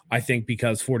on. I think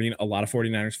because a lot of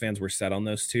 49ers fans were set on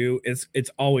those two. It's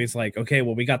always like, okay,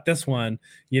 well, we got this one.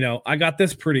 I got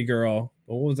this pretty girl.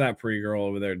 But what was that pretty girl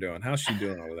over there doing? How's she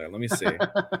doing over there? Let me see.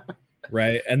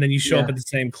 Right. And then you show up at the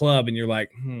same club and you're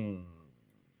like,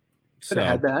 Could have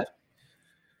had that.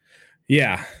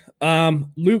 Yeah.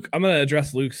 Luke, I'm going to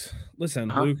address Luke's. Listen,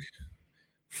 Luke,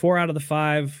 4 out of the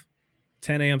 5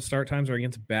 10 a.m. start times are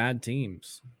against bad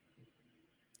teams.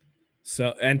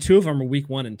 So, and 2 of them are week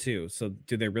 1 and 2. So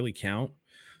do they really count?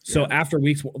 So after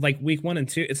week 1 and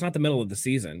 2, it's not the middle of the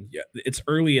season. Yeah, it's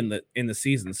early in the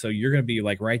season. So you're going to be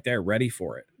like right there ready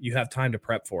for it. You have time to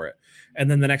prep for it. And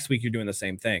then the next week you're doing the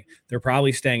same thing. They're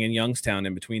probably staying in Youngstown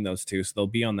in between those two. So they'll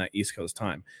be on that East Coast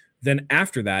time. Then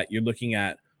after that, you're looking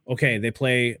at, okay, they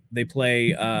play a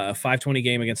 5:20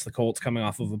 game against the Colts coming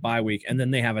off of a bye week. And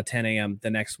then they have a 10 a.m. the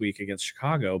next week against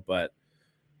Chicago. But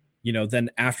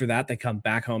then after that, they come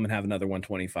back home and have another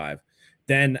 125.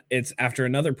 Then it's after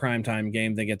another primetime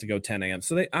game, they get to go 10 a.m.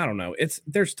 So I don't know.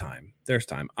 There's time.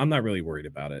 I'm not really worried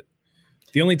about it.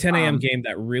 The only 10 a.m. game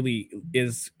that really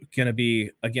is going to be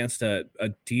against a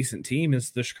decent team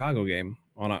is the Chicago game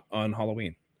on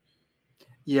Halloween.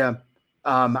 Yeah.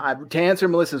 To answer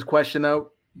Melissa's question,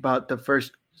 though, about the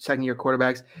first, second year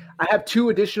quarterbacks, I have 2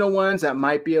 additional ones that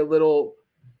might be a little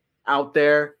out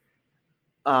there.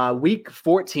 Week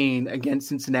 14 against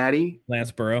Cincinnati.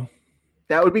 Lance Burrow.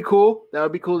 That would be cool. That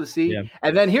would be cool to see. Yeah.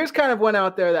 And then here's kind of one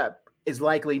out there that is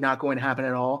likely not going to happen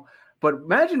at all. But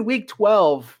imagine week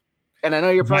 12, and I know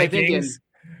you're probably thinking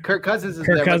Kirk Cousins is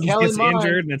there. Kirk Cousins gets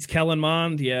injured, and it's Kellen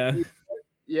Mond. Yeah.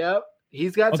 Yep.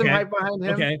 He's got some hype behind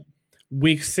him. Okay.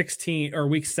 Week 16 or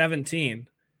week 17,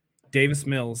 Davis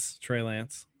Mills, Trey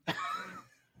Lance.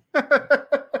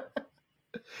 There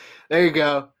you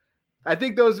go. I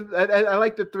think those I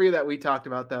like the 3 that we talked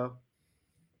about, though.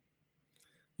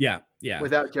 Yeah.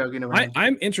 Without joking around.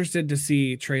 I'm interested to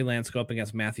see Trey Lance go up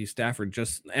against Matthew Stafford.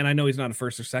 And I know he's not a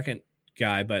first or second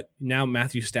guy, but now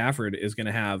Matthew Stafford is going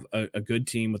to have a good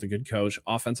team with a good coach,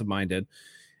 offensive minded,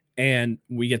 and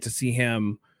we get to see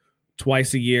him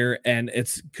twice a year, and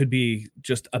could be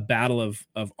just a battle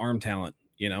of arm talent.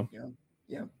 Yeah.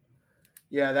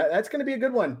 That's going to be a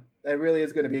good one. That really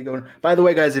is going to be a good one. By the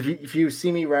way, guys, if you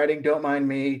see me writing, don't mind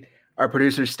me. Our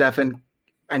producer Stefan,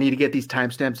 I need to get these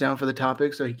timestamps down for the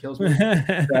topic so he kills me.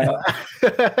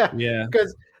 Yeah.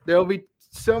 Because there will be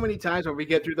so many times where we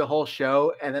get through the whole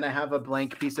show and then I have a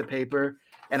blank piece of paper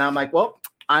and I'm like, well,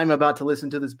 I'm about to listen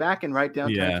to this back and write down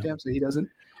timestamps so he doesn't.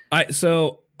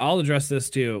 So I'll address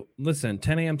this too. Listen,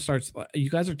 10 a.m. starts.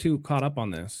 You guys are too caught up on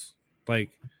this.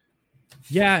 Like,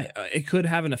 yeah, it could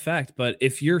have an effect, but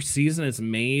if your season is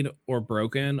made or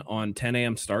broken on 10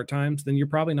 a.m. start times, then you're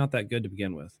probably not that good to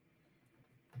begin with.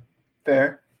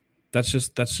 Fair. That's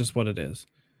just what it is.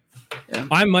 Yeah.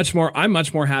 I'm much more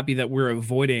happy that we're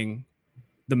avoiding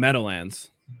the Meadowlands.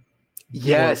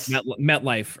 Yes.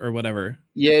 MetLife or whatever.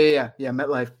 Yeah.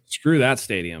 MetLife. Screw that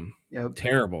stadium. Yep.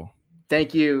 Terrible.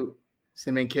 Thank you,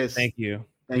 Cinnamon Kiss. Thank you.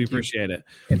 We appreciate it.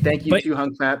 And thank you to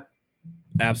Hunk Fat.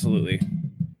 Absolutely.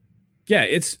 Yeah,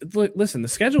 listen, the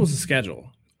schedule is a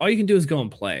schedule. All you can do is go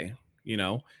and play,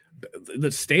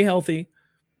 Let's stay healthy.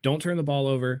 Don't turn the ball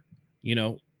over,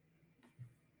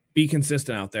 be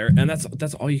consistent out there. And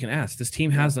that's all you can ask. This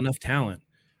team has enough talent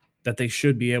that they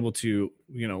should be able to,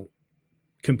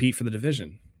 compete for the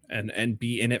division and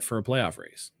be in it for a playoff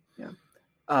race.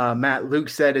 Yeah. Matt, Luke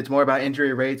said it's more about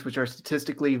injury rates, which are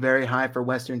statistically very high for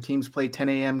Western teams play 10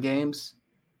 a.m. games.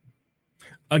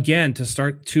 Again, to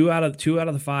start 2 out of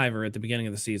the 5 are at the beginning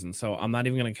of the season. So I'm not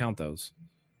even going to count those.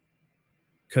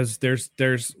 Because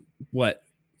there's what,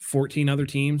 14 other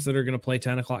teams that are going to play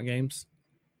 10 o'clock games.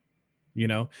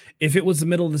 If it was the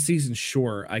middle of the season,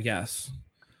 sure, I guess.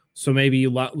 So maybe you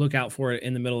look out for it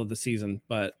in the middle of the season,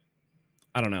 but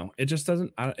I don't know. It just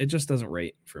doesn't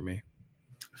rate for me.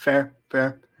 Fair.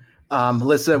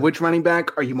 Melissa, which running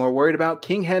back are you more worried about,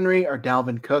 King Henry or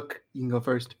Dalvin Cook? You can go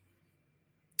first.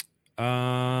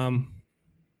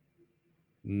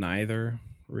 Neither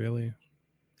really.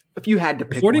 If you had to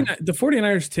pick one. The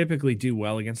 49ers typically do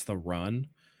well against the run.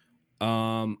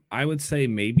 I would say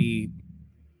maybe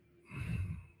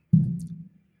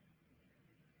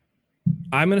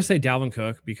I'm going to say Dalvin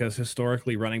Cook because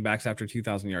historically running backs after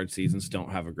 2,000-yard seasons don't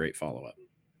have a great follow-up.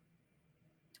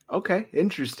 Okay,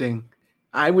 interesting.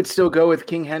 I would still go with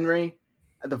King Henry.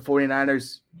 The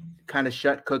 49ers kind of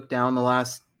shut Cook down the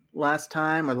last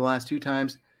time or the last two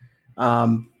times.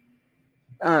 I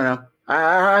don't know.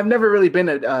 I've never really been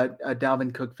a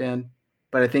Dalvin Cook fan,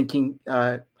 but I think King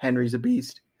Henry's a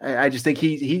beast. I just think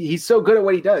he's so good at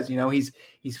what he does. You know, he's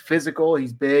physical,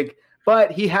 he's big,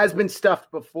 but he has been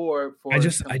stuffed before. I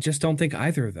just don't think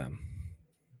either of them.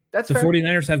 That's the fair.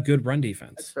 49ers have good run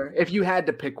defense. That's fair. If you had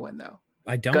to pick one, though,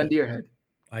 I don't. Gun to your head.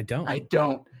 I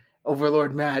don't.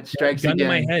 Overlord Matt strikes gun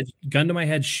again. Gun to my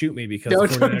head. Shoot me because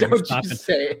don't the 49ers you stopping,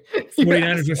 say.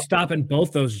 49ers are stopping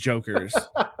both those jokers.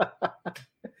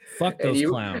 Fuck those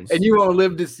clowns. And you won't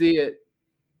live to see it.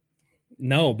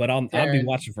 No, but I'll be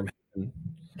watching from heaven.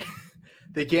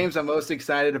 The games I'm most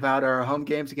excited about are our home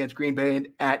games against Green Bay and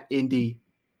at Indy.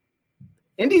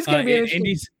 Indy's going to be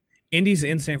interesting. Indy's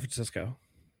in San Francisco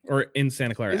or in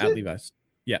Santa Clara at Levi's.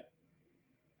 Yeah.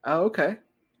 Oh, okay.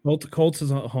 Colts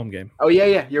is a home game. Oh,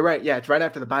 yeah. You're right. Yeah, it's right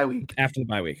after the bye week. After the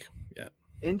bye week. Yeah.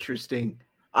 Interesting.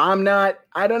 I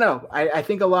don't know. I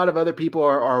think a lot of other people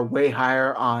are way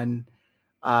higher on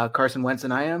Carson Wentz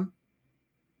than I am.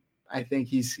 I think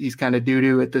he's kind of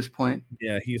doo-doo at this point.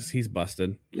 Yeah, he's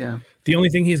busted. Yeah. The only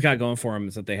thing he's got going for him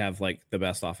is that they have like the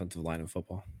best offensive line in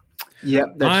football.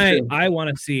 Yep, that's true. I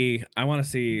want to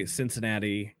see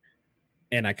Cincinnati,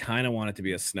 and I kind of want it to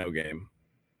be a snow game.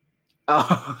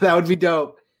 Oh, that would be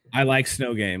dope. I like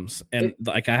snow games, and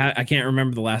I can't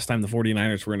remember the last time the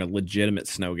 49ers were in a legitimate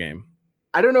snow game.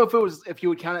 I don't know if you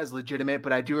would count it as legitimate,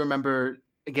 but I do remember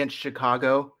against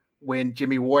Chicago when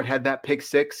Jimmy Ward had that pick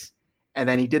six, and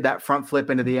then he did that front flip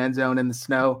into the end zone in the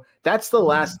snow. That's the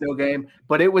last snow game,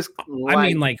 but it was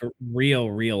like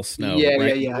real snow. Yeah,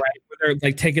 right? yeah. Right, where they're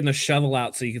like taking the shovel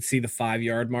out so you can see the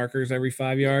 5-yard markers every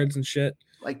 5 yards and shit.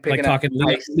 Like talking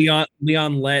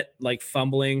Leon Lett like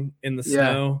fumbling in the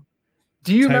snow.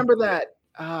 Do you remember that?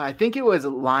 I think it was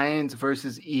Lions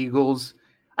versus Eagles.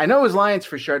 I know it was Lions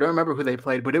for sure. I don't remember who they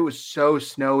played, but it was so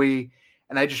snowy.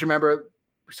 And I just remember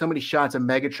so many shots of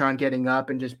Megatron getting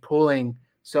up and just pulling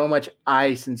so much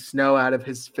ice and snow out of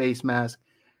his face mask.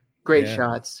 Great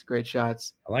shots.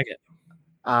 I like it.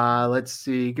 Let's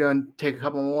see. Go and take a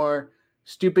couple more.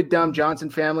 Stupid, dumb Johnson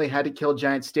family had to kill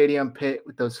Giant Stadium pit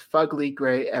with those fugly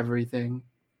gray everything.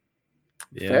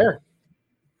 Yeah. Fair.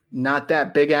 Not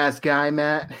that big ass guy,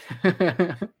 Matt.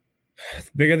 The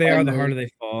bigger they are, the harder they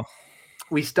fall.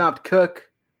 We stopped Cook.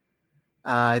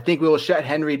 I think we will shut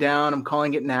Henry down. I'm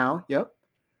calling it now. Yep.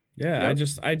 Yeah, yep.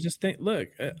 I just think. Look,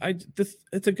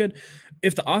 it's a good.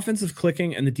 If the offense is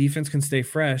clicking and the defense can stay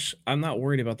fresh, I'm not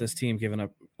worried about this team giving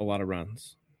up a lot of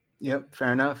runs. Yep,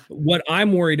 fair enough. What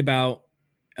I'm worried about,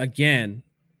 again,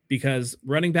 because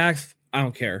running backs, I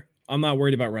don't care. I'm not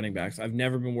worried about running backs. I've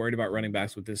never been worried about running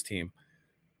backs with this team.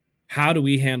 How do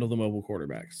we handle the mobile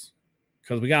quarterbacks?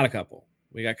 Because we got a couple.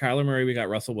 We got Kyler Murray. We got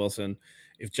Russell Wilson.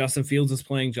 If Justin Fields is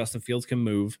playing, Justin Fields can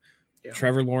move. Yeah.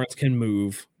 Trevor Lawrence can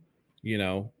move. You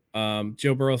know,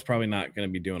 Joe Burrow's probably not going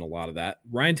to be doing a lot of that.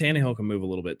 Ryan Tannehill can move a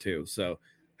little bit too. So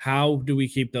how do we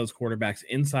keep those quarterbacks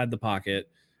inside the pocket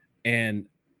and,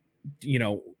 you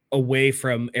know, away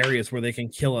from areas where they can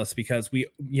kill us because we,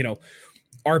 you know,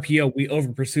 RPO, we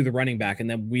over pursue the running back and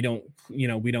then we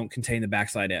don't contain the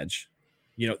backside edge,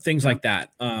 you know, things like that.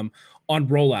 On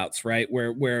rollouts, right,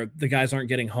 where the guys aren't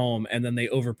getting home and then they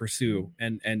over pursue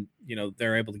and you know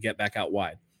they're able to get back out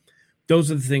wide.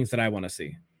 Those are the things that I want to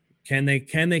see. Can they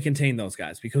contain those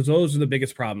guys? Because those are the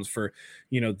biggest problems for,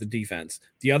 you know, the defense.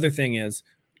 The other thing is,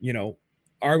 you know,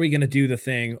 are we going to do the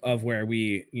thing of where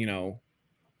we, you know,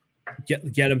 get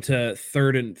them to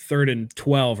third and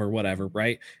 12 or whatever,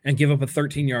 right, and give up a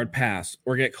 13-yard pass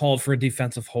or get called for a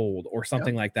defensive hold or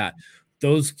something like that.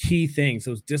 Those key things,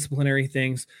 those disciplinary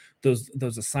things, those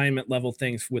assignment level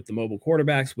things with the mobile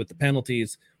quarterbacks, with the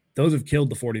penalties, those have killed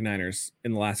the 49ers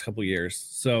in the last couple of years.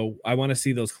 So I want to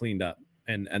see those cleaned up.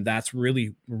 And that's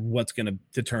really what's going to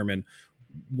determine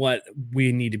what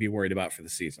we need to be worried about for the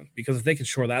season. Because if they can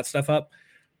shore that stuff up,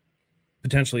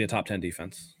 potentially a top 10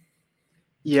 defense.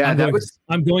 Yeah,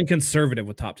 I'm going conservative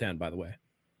with top 10, by the way.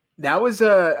 That was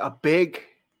a big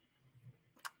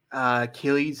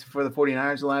Achilles for the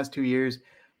 49ers the last 2 years.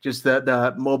 Just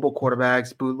the mobile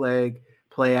quarterbacks, bootleg,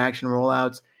 play action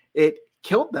rollouts. It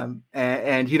killed them.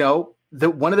 And you know,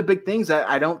 one of the big things that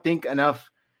I don't think enough,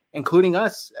 including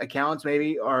us accounts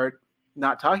maybe, are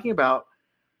not talking about.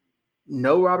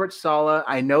 no Robert Saleh.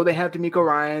 I know they have D'Amico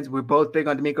Ryans. We're both big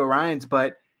on D'Amico Ryans,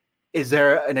 but is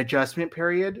there an adjustment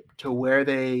period to where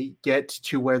they get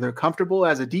to where they're comfortable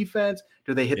as a defense?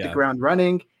 Do they hit the ground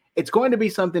running? It's going to be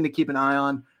something to keep an eye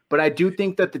on, but I do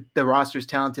think that the roster is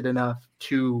talented enough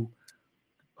to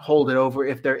hold it over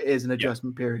if there is an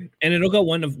adjustment period. And it'll go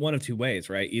one of two ways,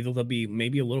 right? Either they'll be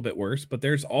maybe a little bit worse, but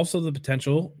there's also the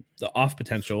potential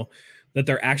that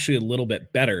they're actually a little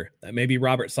bit better. That maybe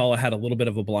Robert Saleh had a little bit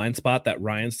of a blind spot that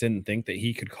Ryans didn't think that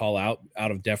he could call out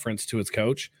of deference to his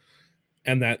coach,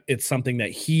 and that it's something that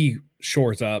he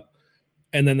shores up,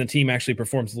 and then the team actually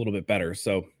performs a little bit better.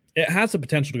 So it has the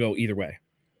potential to go either way.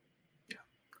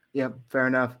 Yeah, fair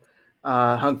enough.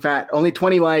 Hung Fat, only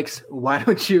 20 likes. Why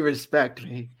don't you respect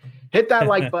me? Hit that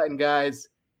like button, guys.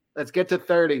 Let's get to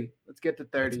 30. Let's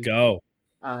go.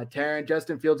 Taryn,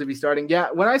 Justin Fields, if he's starting.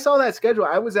 Yeah, when I saw that schedule,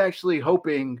 I was actually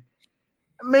hoping,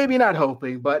 maybe not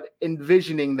hoping, but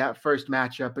envisioning that first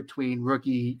matchup between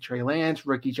rookie Trey Lance,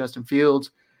 rookie Justin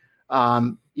Fields.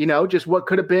 Just what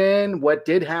could have been, what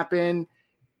did happen.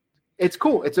 It's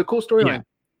cool. It's a cool storyline. Yeah.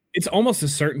 It's almost a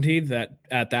certainty that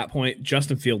at that point,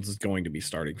 Justin Fields is going to be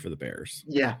starting for the Bears.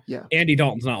 Yeah. Andy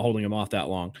Dalton's not holding him off that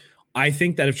long. I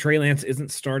think that if Trey Lance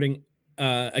isn't starting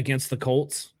against the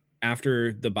Colts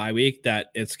after the bye week,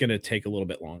 that it's going to take a little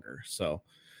bit longer. So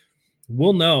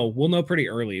we'll know pretty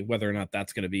early whether or not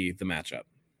that's going to be the matchup.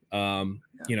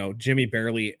 Jimmy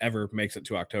barely ever makes it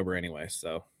to October anyway.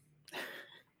 So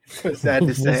sad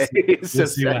to say. We'll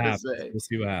see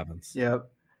what happens. Yep.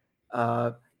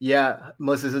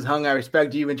 Melissa says, Hung, I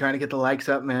respect you even trying to get the likes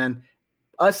up, man.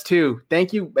 Us too.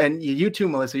 Thank you. And you too,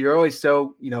 Melissa. You're always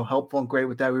so, helpful and great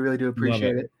with that. We really do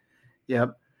appreciate it.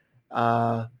 Yep.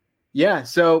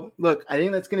 So look, I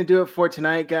think that's going to do it for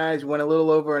tonight, guys. We went a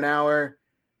little over an hour.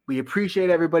 We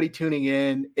appreciate everybody tuning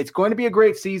in. It's going to be a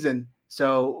great season.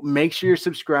 So make sure you're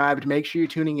subscribed. Make sure you're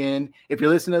tuning in. If you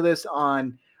listen to this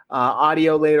on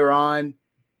audio later on,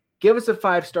 give us a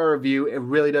 5-star review. It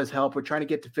really does help. We're trying to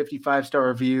get to 55-star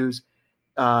reviews.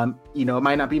 It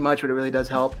might not be much, but it really does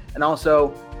help. And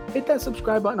also, hit that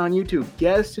subscribe button on YouTube.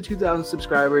 Get us to 2,000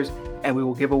 subscribers, and we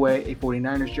will give away a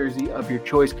 49ers jersey of your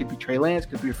choice. Could be Trey Lance,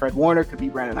 could be Fred Warner, could be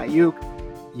Brandon Ayuk.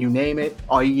 You name it.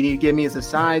 All you need to give me is the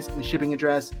size and the shipping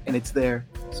address, and it's there.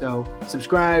 So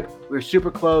subscribe. We're super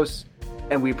close,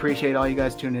 and we appreciate all you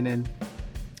guys tuning in.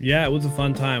 Yeah, it was a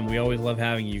fun time. We always love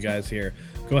having you guys here.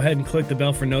 Go ahead and click the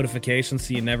bell for notifications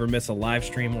so you never miss a live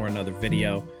stream or another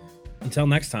video. Until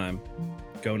next time,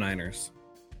 go Niners.